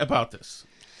me about this.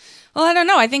 Well, I don't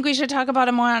know. I think we should talk about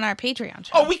it more on our Patreon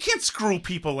show. Oh, we can't screw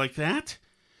people like that.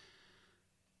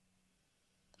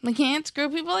 We can't screw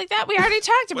people like that? We already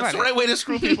talked about it. What's the right way to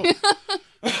screw people?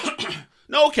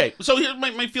 No, okay. So here,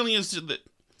 my feeling is that,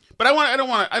 but I don't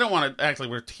want to act like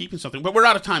we're keeping something, but we're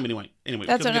out of time anyway.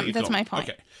 That's my point.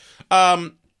 Okay.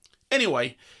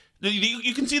 Anyway,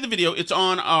 you can see the video. It's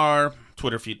on our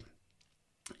Twitter feed,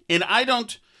 and I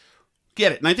don't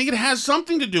get it, and I think it has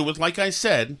something to do with, like I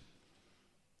said,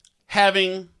 I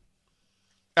think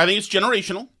it's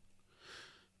generational,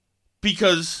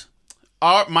 because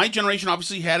my generation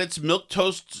obviously had its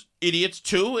milquetoast idiots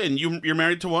too, and you're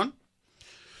married to one.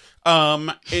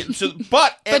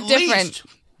 But at least,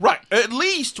 right? At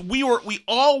least we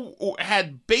all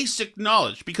had basic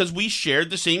knowledge because we shared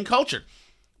the same culture.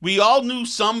 We all knew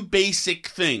some basic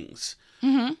things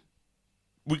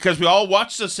because we all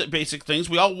watched the basic things.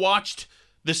 We all watched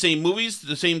the same movies,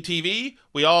 the same TV.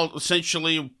 We all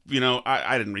essentially,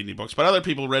 I didn't read any books, but other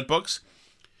people read books.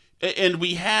 And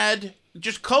we had,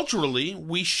 just culturally,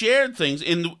 we shared things.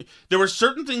 And there were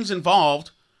certain things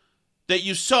involved that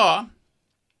you saw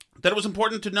that it was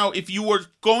important to know if you were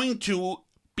going to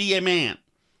be a man.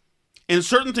 And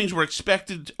certain things were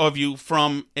expected of you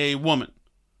from a woman.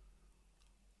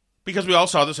 Because we all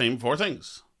saw the same four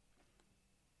things.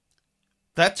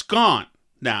 That's gone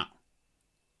now.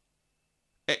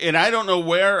 And I don't know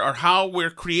where or how we're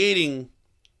creating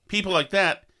people like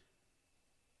that.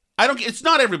 It's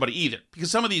not everybody either.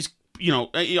 Because some of these,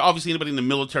 obviously anybody in the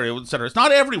military, et cetera, it's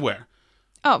not everywhere.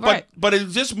 Oh, right. But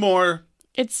it's just more...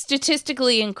 It's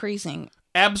statistically increasing.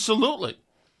 Absolutely.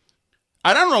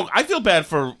 I don't know. I feel bad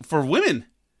for women.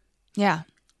 Yeah.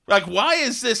 Like, why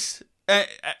is this...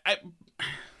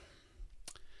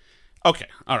 Okay,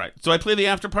 all right. So I play the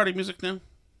after party music now?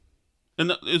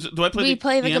 Do I play We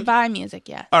play the goodbye music,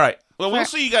 yeah. All right. Well, we'll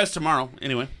see you guys tomorrow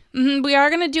anyway. Mm-hmm. We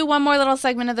are going to do one more little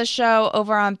segment of the show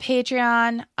over on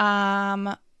Patreon.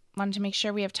 Wanted to make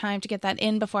sure we have time to get that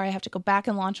in before I have to go back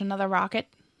and launch another rocket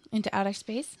into outer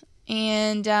space.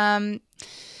 And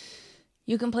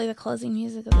you can play the closing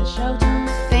music of the show, Tom.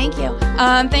 Thank you.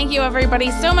 Thank you,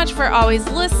 everybody, so much for always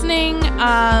listening.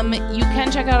 You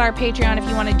can check out our Patreon if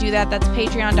you want to do that. That's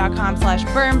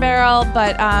patreon.com/burnbarrel.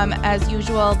 But as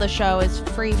usual, the show is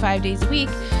free 5 days a week.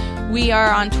 We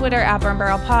are on Twitter at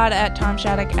BurnBarrelPod, at Tom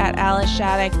Shattuck, at Alice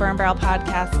Shattuck,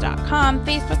 burnbarrelpodcast.com,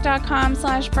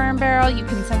 facebook.com/burnbarrel. You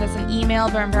can send us an email,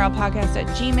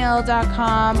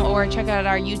 burnbarrelpodcast@gmail.com, or check out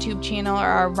our YouTube channel or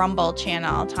our Rumble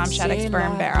channel, Tom Shattuck's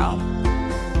Burn Barrel.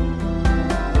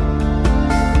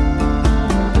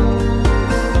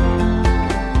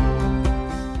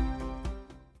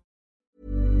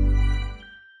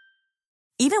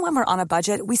 Even when we're on a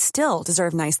budget, we still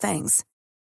deserve nice things.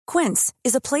 Quince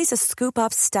is a place to scoop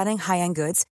up stunning high-end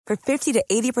goods for 50 to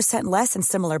 80% less than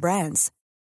similar brands.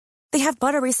 They have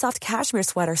buttery soft cashmere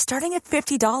sweaters starting at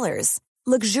 $50,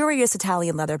 luxurious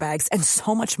Italian leather bags, and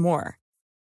so much more.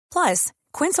 Plus,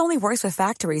 Quince only works with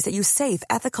factories that use safe,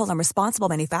 ethical, and responsible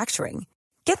manufacturing.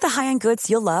 Get the high-end goods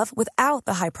you'll love without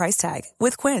the high price tag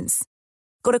with Quince.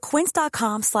 Go to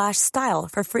quince.com/style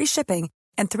for free shipping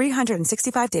and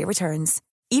 365-day returns.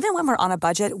 Even when we're on a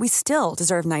budget, we still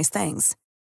deserve nice things.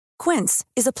 Quince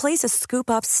is a place to scoop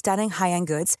up stunning high-end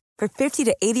goods for 50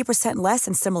 to 80% less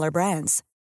than similar brands.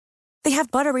 They have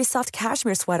buttery soft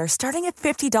cashmere sweaters starting at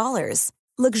 $50,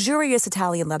 luxurious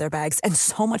Italian leather bags, and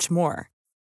so much more.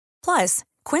 Plus,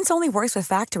 Quince only works with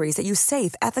factories that use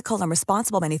safe, ethical, and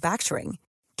responsible manufacturing.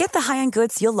 Get the high-end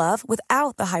goods you'll love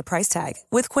without the high price tag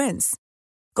with Quince.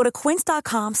 Go to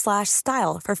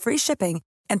quince.com/style for free shipping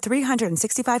and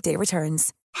 365-day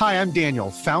returns. Hi, I'm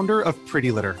Daniel, founder of Pretty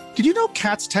Litter. Did you know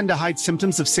cats tend to hide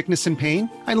symptoms of sickness and pain?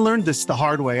 I learned this the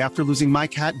hard way after losing my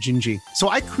cat, Gingy. So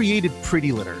I created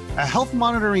Pretty Litter, a health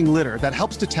monitoring litter that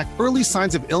helps detect early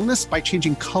signs of illness by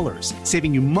changing colors,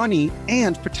 saving you money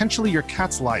and potentially your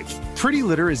cat's life. Pretty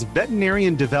Litter is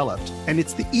veterinarian developed, and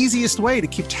it's the easiest way to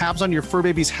keep tabs on your fur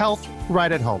baby's health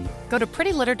right at home. Go to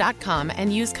prettylitter.com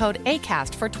and use code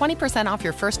ACAST for 20% off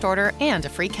your first order and a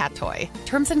free cat toy.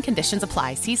 Terms and conditions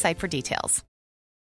apply. See site for details.